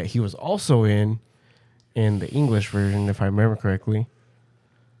that he was also in the English version, if I remember correctly.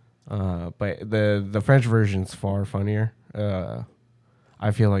 But the French version's far funnier.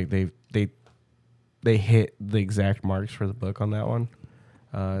 I feel like they hit the exact marks for the book on that one.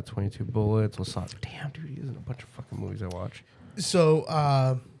 22 Bullets. Damn, dude, he's in a bunch of fucking movies I watch.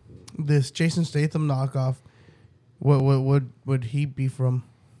 So, this Jason Statham knockoff, what would he be from?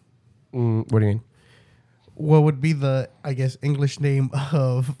 What do you mean? What would be the, I guess, English name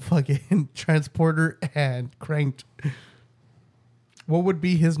of fucking Transporter and Cranked? What would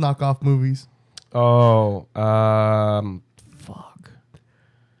be his knockoff movies? Oh, fuck.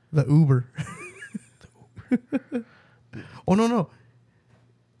 The Uber. Oh no.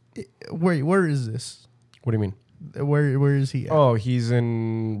 Where is this? What do you mean? Where is he at? Oh, he's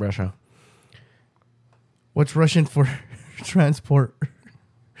in Russia. What's Russian for transport?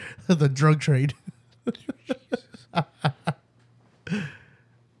 The drug trade.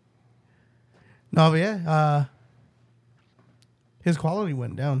 No, but yeah, his quality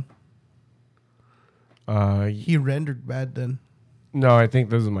went down. He rendered bad then. No, I think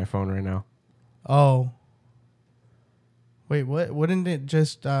this is my phone right now. Oh. Wait, what? Wouldn't it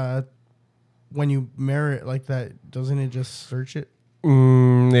just, when you mirror it like that, doesn't it just search it?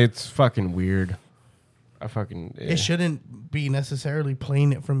 It's fucking weird. It shouldn't be necessarily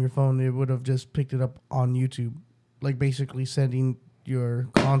playing it from your phone. It would have just picked it up on YouTube. Like basically sending your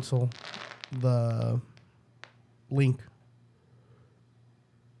console the link.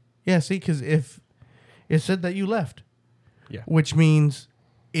 Yeah, see, because if it said that you left, Yeah. which means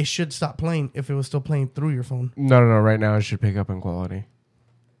it should stop playing if it was still playing through your phone. No. Right now, it should pick up in quality.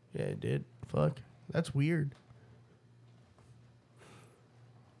 Yeah, it did. Fuck. That's weird.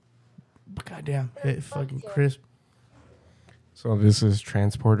 But goddamn, it fucking crisp. So this is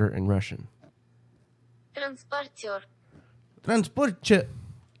transporter in Russian. Transporter. Transportche.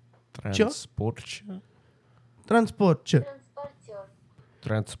 Transportche. Transportche. Transporter.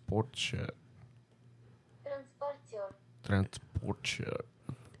 Transportche. Transporter. Transportche.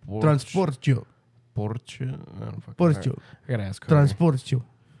 Transportche. Portche. I don't fucking Portche. know. I gotta ask Cody. Transportche.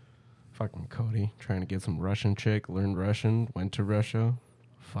 Fucking Cody, trying to get some Russian chick, learned Russian, went to Russia.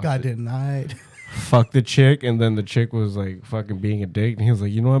 Got denied. Fucked the chick, and then the chick was like fucking being a dick, and he was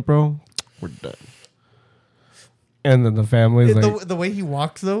like, you know what, bro? We're done. And then the family's like, The way he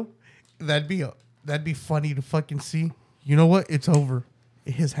walks though, that'd be funny to fucking see. You know what? It's over.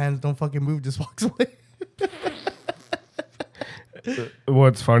 His hands don't fucking move. Just walks away.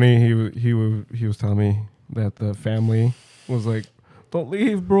 what's funny, he was telling me that the family was like, don't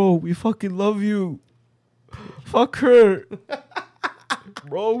leave, bro. We fucking love you. Fuck her.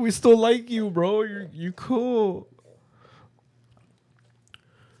 Bro, we still like you, bro. You cool.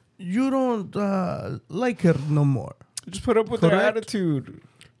 You don't like her no more. Just put up with their Correct. attitude.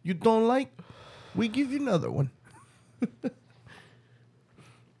 You don't like? We give you another one.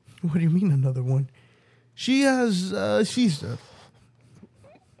 What do you mean another one? She has sister.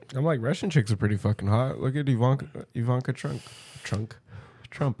 I'm like, Russian chicks are pretty fucking hot. Look at Ivanka Trump.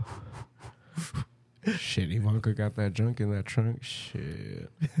 Shit, Ivanka got that junk in that trunk. Shit.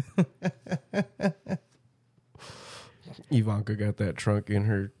 Ivanka got that trunk in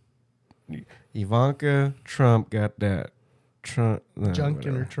her. Ivanka Trump got that trunk. Junk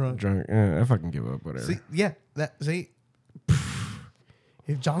in her trunk. Junk. I fucking give up. Whatever. See, yeah,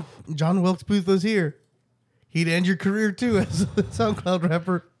 if John Wilkes Booth was here, he'd end your career too as a SoundCloud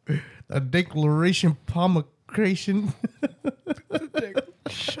rapper. A declaration promulgation.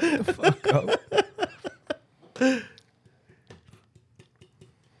 Shut the fuck up.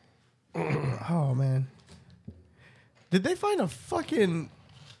 Oh man, did they find a fucking?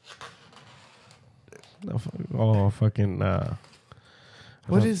 Oh fucking.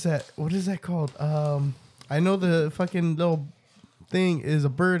 What is that? What is that called? I know the fucking little thing is a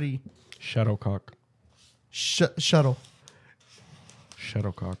birdie. Shuttlecock. Shuttle.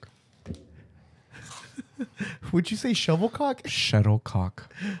 Shuttlecock. Would you say shovelcock?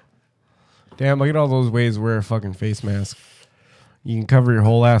 Shuttlecock. Damn, look at all those ways to wear a fucking face mask. You can cover your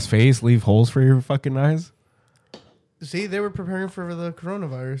whole ass face, leave holes for your fucking eyes. See, they were preparing for the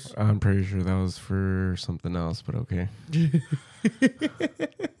coronavirus. I'm pretty sure that was for something else, but okay.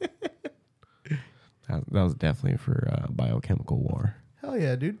 That was definitely for biochemical war. Hell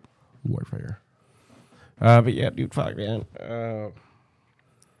yeah, dude. Warfare. But yeah, dude, fuck, man.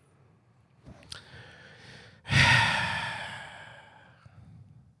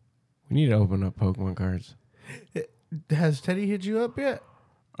 We need to open up Pokemon cards. Has Teddy hit you up yet?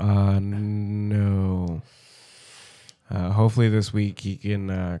 No. Hopefully this week he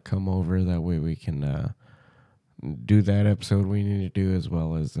can come over. That way we can do that episode we need to do as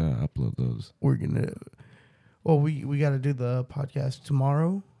well as upload those. We're gonna. Well, we got to do the podcast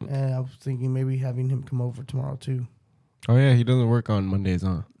tomorrow, and I was thinking maybe having him come over tomorrow too. Oh yeah, he doesn't work on Mondays,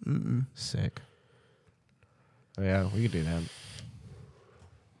 huh? Mm-mm. Sick. Oh yeah, we could do that.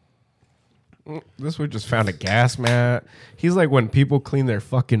 This one just found a gas mat. He's like when people clean their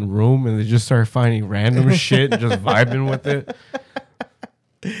fucking room and they just start finding random shit and just vibing with it.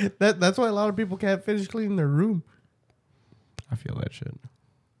 That's why a lot of people can't finish cleaning their room. I feel that shit.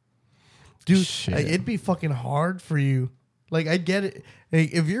 Dude, Shit. like, it'd be fucking hard for you. Like, I get it.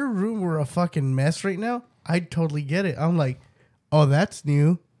 Like, if your room were a fucking mess right now, I'd totally get it. I'm like, oh, that's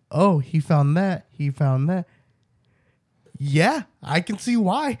new. Oh, he found that. He found that. Yeah, I can see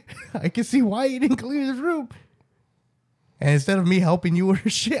why. I can see why he didn't clean his room. And instead of me helping you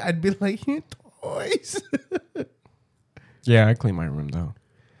with shit, I'd be like, toys. Yeah, I clean my room though.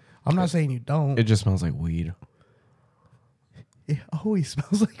 I'm not saying you don't. It just smells like weed. It always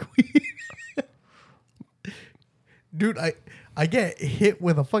smells like weed. Dude, I get hit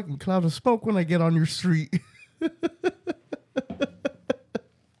with a fucking cloud of smoke when I get on your street.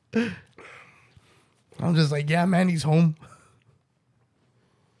 I'm just like, yeah, man, he's home.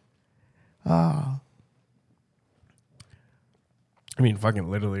 I mean, fucking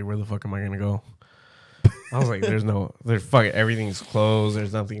literally, where the fuck am I gonna go? I was like, there's fucking, everything's closed.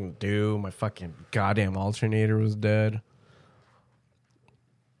 There's nothing to do. My fucking goddamn alternator was dead.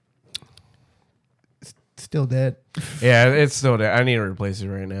 Still dead. Yeah, it's still dead. I need to replace it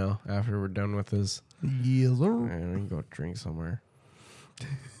right now after we're done with this. Yes, sir. Man, we can go drink somewhere.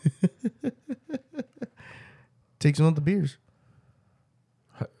 Take some of the beers.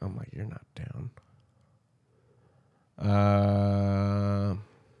 I'm like, you're not down.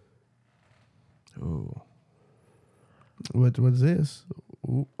 Ooh. What's this?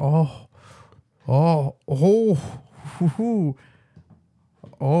 Ooh, oh, ooh.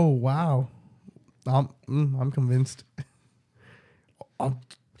 Oh, wow. I'm convinced.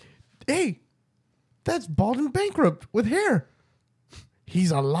 Hey, that's Baldwin Bankrupt with hair. He's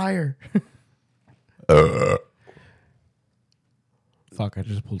a liar. Fuck, I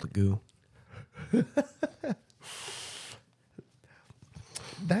just pulled a goo.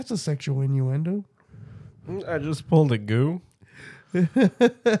 That's a sexual innuendo. I just pulled a goo.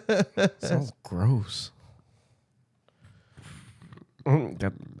 Sounds gross.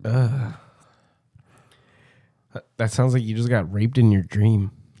 That sounds like you just got raped in your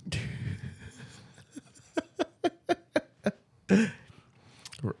dream.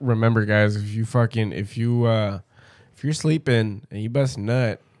 Remember, guys, if you're sleeping and you bust a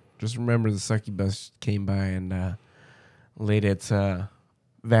nut, just remember the succubus came by and laid its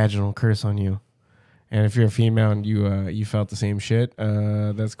vaginal curse on you. And if you're a female and you felt the same shit,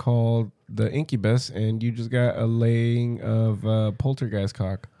 that's called the incubus, and you just got a laying of poltergeist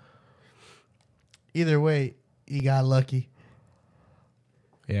cock. Either way, you got lucky.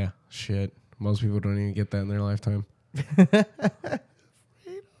 Yeah, shit. Most people don't even get that in their lifetime.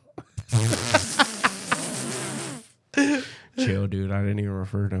 Chill, dude. I didn't even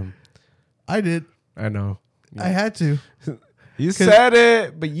refer to him. I did. I know. I had to. You said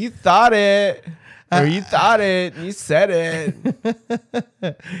it, but you thought it. Or you thought it. You said it.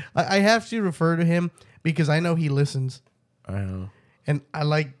 I have to refer to him because I know he listens. I know. And I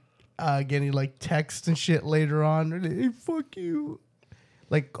like getting like texts and shit later on. Hey, fuck you.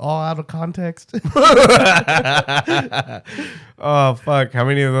 Like all out of context. Oh, fuck. How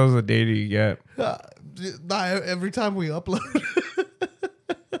many of those a day do you get? Not every time we upload.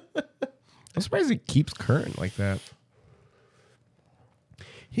 I'm surprised he keeps current like that.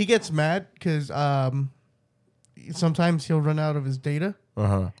 He gets mad because sometimes he'll run out of his data.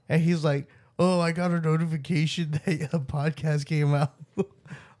 Uh-huh. And he's like, oh, I got a notification that a podcast came out.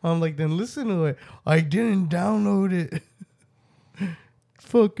 I'm like, then listen to it. I didn't download it.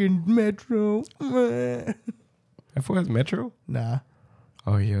 Fucking Metro. F4 has Metro? Nah.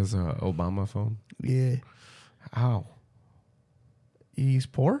 Oh, he has a Obama phone. Yeah. Ow. He's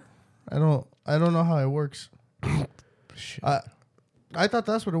poor? I don't know how it works. Shit. I thought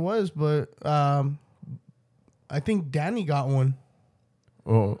that's what it was, but I think Danny got one.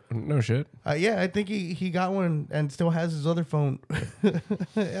 Oh, no shit. Yeah, I think he got one and still has his other phone. And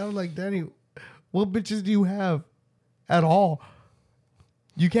I'm like, Danny, what bitches do you have at all?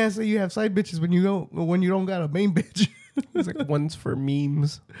 You can't say you have side bitches when you don't got a main bitch. It's like one's for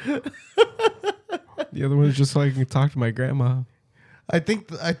memes. The other one's just so I can talk to my grandma. I think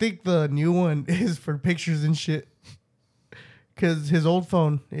the new one is for pictures and shit. Cause his old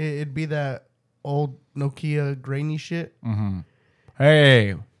phone, it'd be that old Nokia grainy shit.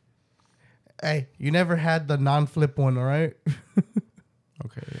 Hey. Hey, you never had the non-flip one, all right?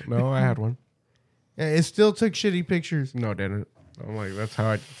 Okay. No, I had one. Yeah, it still took shitty pictures. No, it didn't. I'm like, that's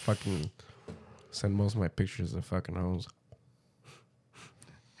how I fucking send most of my pictures to fucking hoes.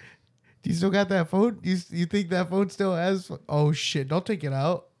 Do you still got that phone? You think that phone still has? Oh shit! Don't take it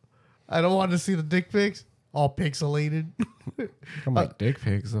out. I don't want to see the dick pics. All pixelated. I'm like, dick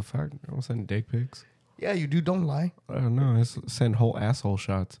pics? The fuck? I don't send dick pics. Yeah, you do. Don't lie. I don't know. I send whole asshole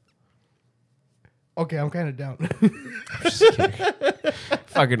shots. Okay, I'm kind of down. I'm just kidding.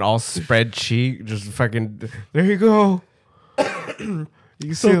 Fucking all spread cheek. Just fucking. There you go. You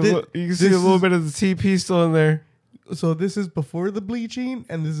can see, you can see a little bit of the TP still in there. So this is before the bleaching,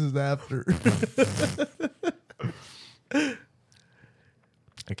 and this is after.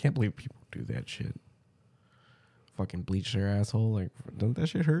 I can't believe people do that shit. Fucking bleach their asshole. Like, doesn't that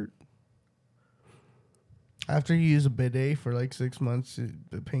shit hurt? After you use a bidet for like 6 months,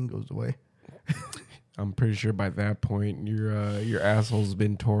 the pain goes away. I'm pretty sure by that point your asshole's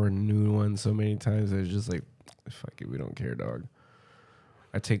been torn a new one so many times that it's just like, fuck it, we don't care, dog.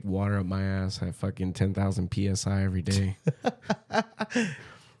 I take water up my ass at fucking 10,000 PSI every day.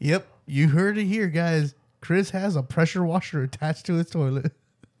 Yep, you heard it here, guys. Chris has a pressure washer attached to his toilet.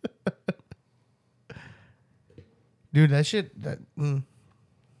 Dude, that shit,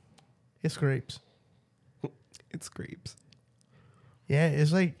 it scrapes. It scrapes. Yeah,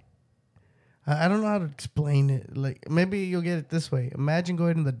 it's like, I don't know how to explain it. Like, maybe you'll get it this way. Imagine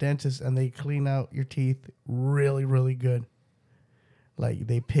going to the dentist and they clean out your teeth really, really good. Like,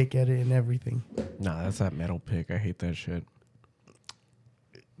 they pick at it and everything. Nah, that's that metal pick. I hate that shit.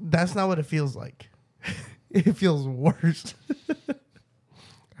 That's not what it feels like. It feels worse.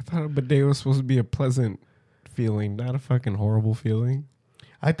 I thought a bidet was supposed to be a pleasant feeling, not a fucking horrible feeling.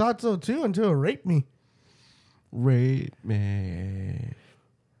 I thought so too until it raped me. Rape me.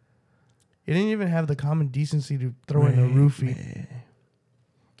 It didn't even have the common decency to throw in a roofie.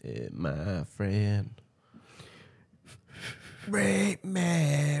 My friend. Rape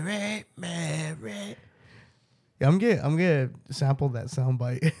me, rape me, rape. Yeah, I'm gonna sample that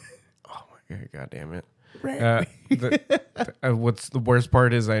soundbite. Oh my god, god damn it. Rape me. What's the worst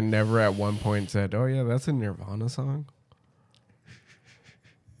part is I never at one point said, oh yeah, that's a Nirvana song.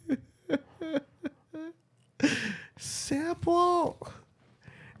 Sample.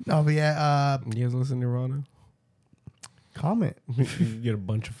 No, but yeah, You guys listen to Nirvana? comment. You get a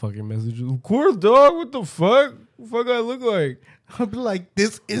bunch of fucking messages. Of course, dog. What the fuck? What the fuck I look like? I'll be like,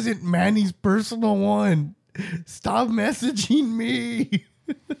 this isn't Manny's personal one. Stop messaging me.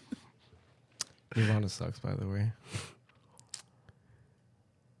 Nirvana sucks, by the way.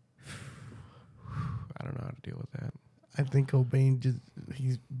 I don't know how to deal with that. I think Cobain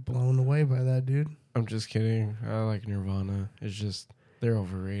he's blown away by that, dude. I'm just kidding. I like Nirvana. It's just, they're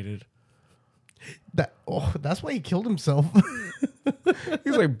overrated. That's why he killed himself.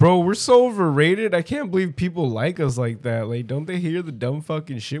 He's like, bro, we're so overrated. I can't believe people like us like that. Like, don't they hear the dumb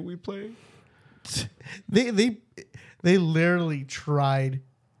fucking shit we play? They literally tried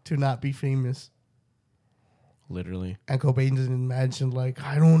to not be famous. Literally. And Cobain just imagined, like,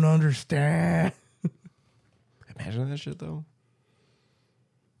 I don't understand. Imagine that shit, though.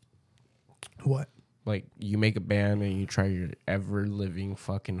 What? Like, you make a band and you try your ever living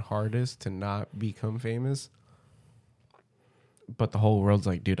fucking hardest to not become famous. But the whole world's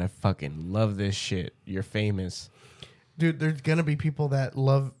like, dude, I fucking love this shit. You're famous. Dude, there's going to be people that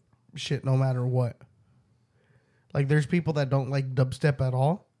love shit no matter what. Like, there's people that don't like dubstep at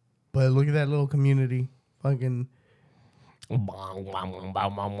all. But look at that little community. Fucking, they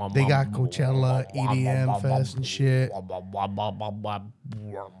got Coachella, EDM Fest and shit. I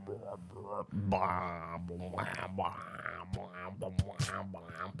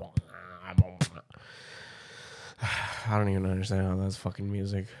don't even understand how that's fucking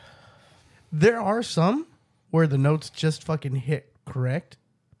music. There are some where the notes just fucking hit correct.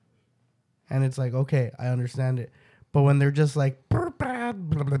 And it's like, okay, I understand it. But when they're just like, and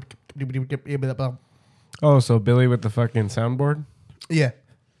Oh, so Billy with the fucking soundboard? Yeah.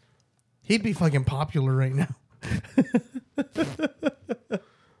 He'd be fucking popular right now.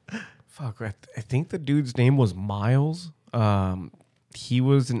 Fuck, I think the dude's name was Miles. He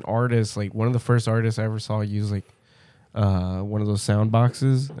was an artist, like one of the first artists I ever saw use like one of those sound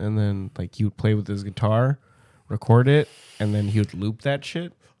boxes, and then like he would play with his guitar, record it, and then he would loop that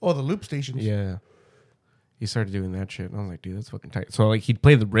shit. Oh, the loop stations. Yeah. He started doing that shit, and I was like, dude, that's fucking tight. So like he'd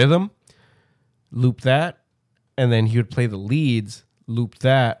play the rhythm, loop that, and then he would play the leads, loop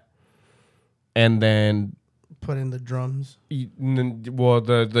that, and then Put in the drums.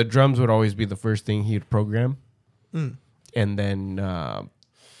 the drums would always be the first thing he would program. And then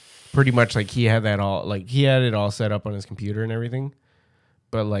pretty much like he had it all set up on his computer and everything.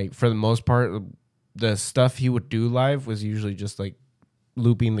 But like for the most part, the stuff he would do live was usually just like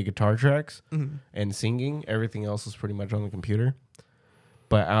looping the guitar tracks and singing. Everything else was pretty much on the computer.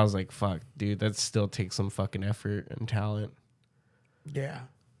 But I was like, fuck, dude, that still takes some fucking effort and talent. Yeah.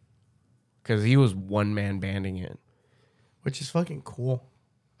 Because he was one-man banding it. Which is fucking cool.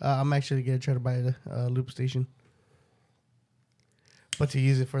 I'm actually going to try to buy the loop station. But to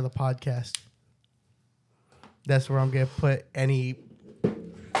use it for the podcast. That's where I'm going to put any...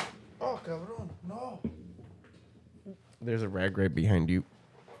 Oh, cabrón, no. There's a rag right behind you.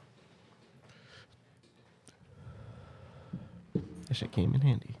 That shit came in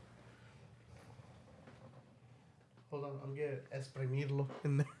handy. Hold on, I'm going to esprimirlo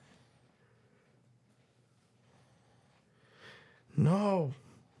in there. No.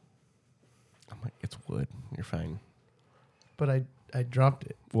 I'm like, it's wood. You're fine. But I dropped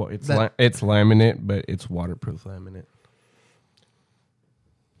it. Well, it's That- it's laminate, but it's waterproof laminate.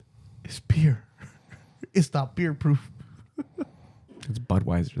 It's beer. It's not beer proof. It's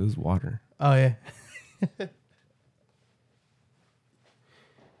Budweiser. This is water. Oh, yeah.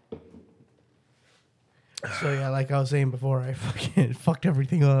 So, yeah, like I was saying before, I fucking fucked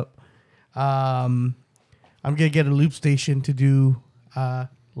everything up. I'm going to get a loop station to do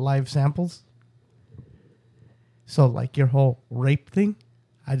live samples. So, like your whole rape thing,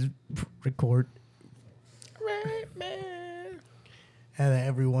 I just record. Rape me. And then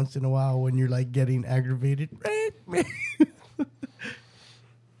every once in a while, when you're like getting aggravated, rape me.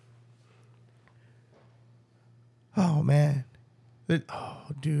 Oh, man. Oh,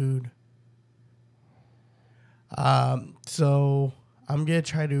 dude. So I'm going to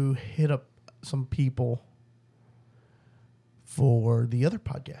try to hit up some people for the other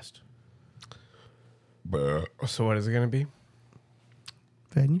podcast. So what is it gonna be?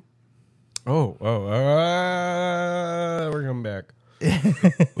 Venue? We're coming back.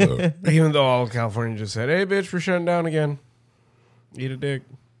 Even though all of California just said, "Hey, bitch, we're shutting down again." Eat a dick.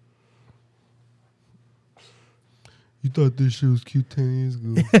 You thought this shit was cute 10 years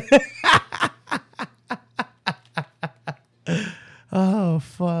ago. Oh,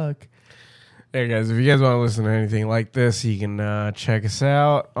 fuck. Hey guys, if you guys want to listen to anything like this, you can check us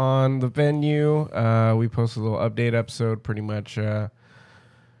out on the venue. We post a little update episode, pretty much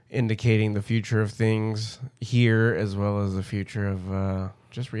indicating the future of things here, as well as the future of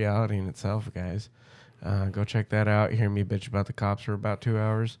just reality in itself, guys. Go check that out. Hear me bitch about the cops for about 2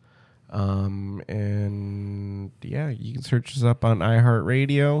 hours. And yeah, you can search us up on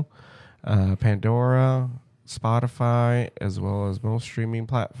iHeartRadio, Pandora, Spotify, as well as most streaming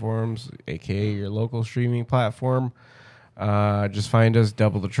platforms, aka your local streaming platform. Just find us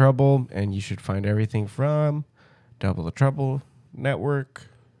Double the Trouble, and you should find everything from Double the Trouble Network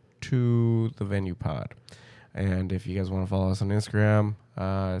to the Venue Pod. And if you guys want to follow us on Instagram,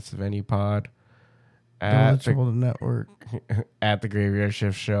 it's the Venue Pod at The network. at the Graveyard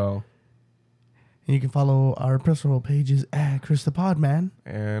Shift Show. And you can follow our personal pages at Chris the Podman.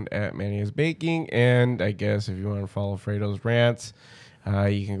 And at Manny is Baking. And I guess if you want to follow Fredo's Rants,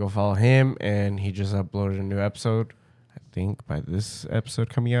 you can go follow him. And he just uploaded a new episode. I think by this episode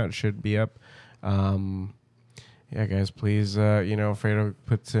coming out, it should be up. Yeah, guys, please, Fredo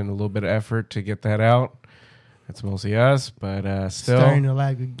puts in a little bit of effort to get that out. It's mostly us, but still. Starting to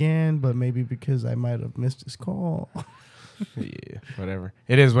lag again, but maybe because I might have missed his call. Yeah, whatever.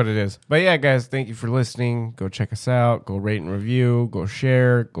 It is what it is. But yeah, guys, thank you for listening. Go check us out. Go rate and review. Go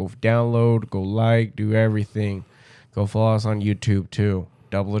share. Go download. Go like. Do everything. Go follow us on YouTube too.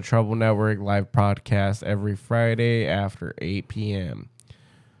 Double the Trouble Network live podcast every Friday after 8 p.m.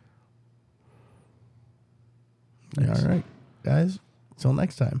 All right, guys. Until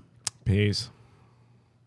next time. Peace.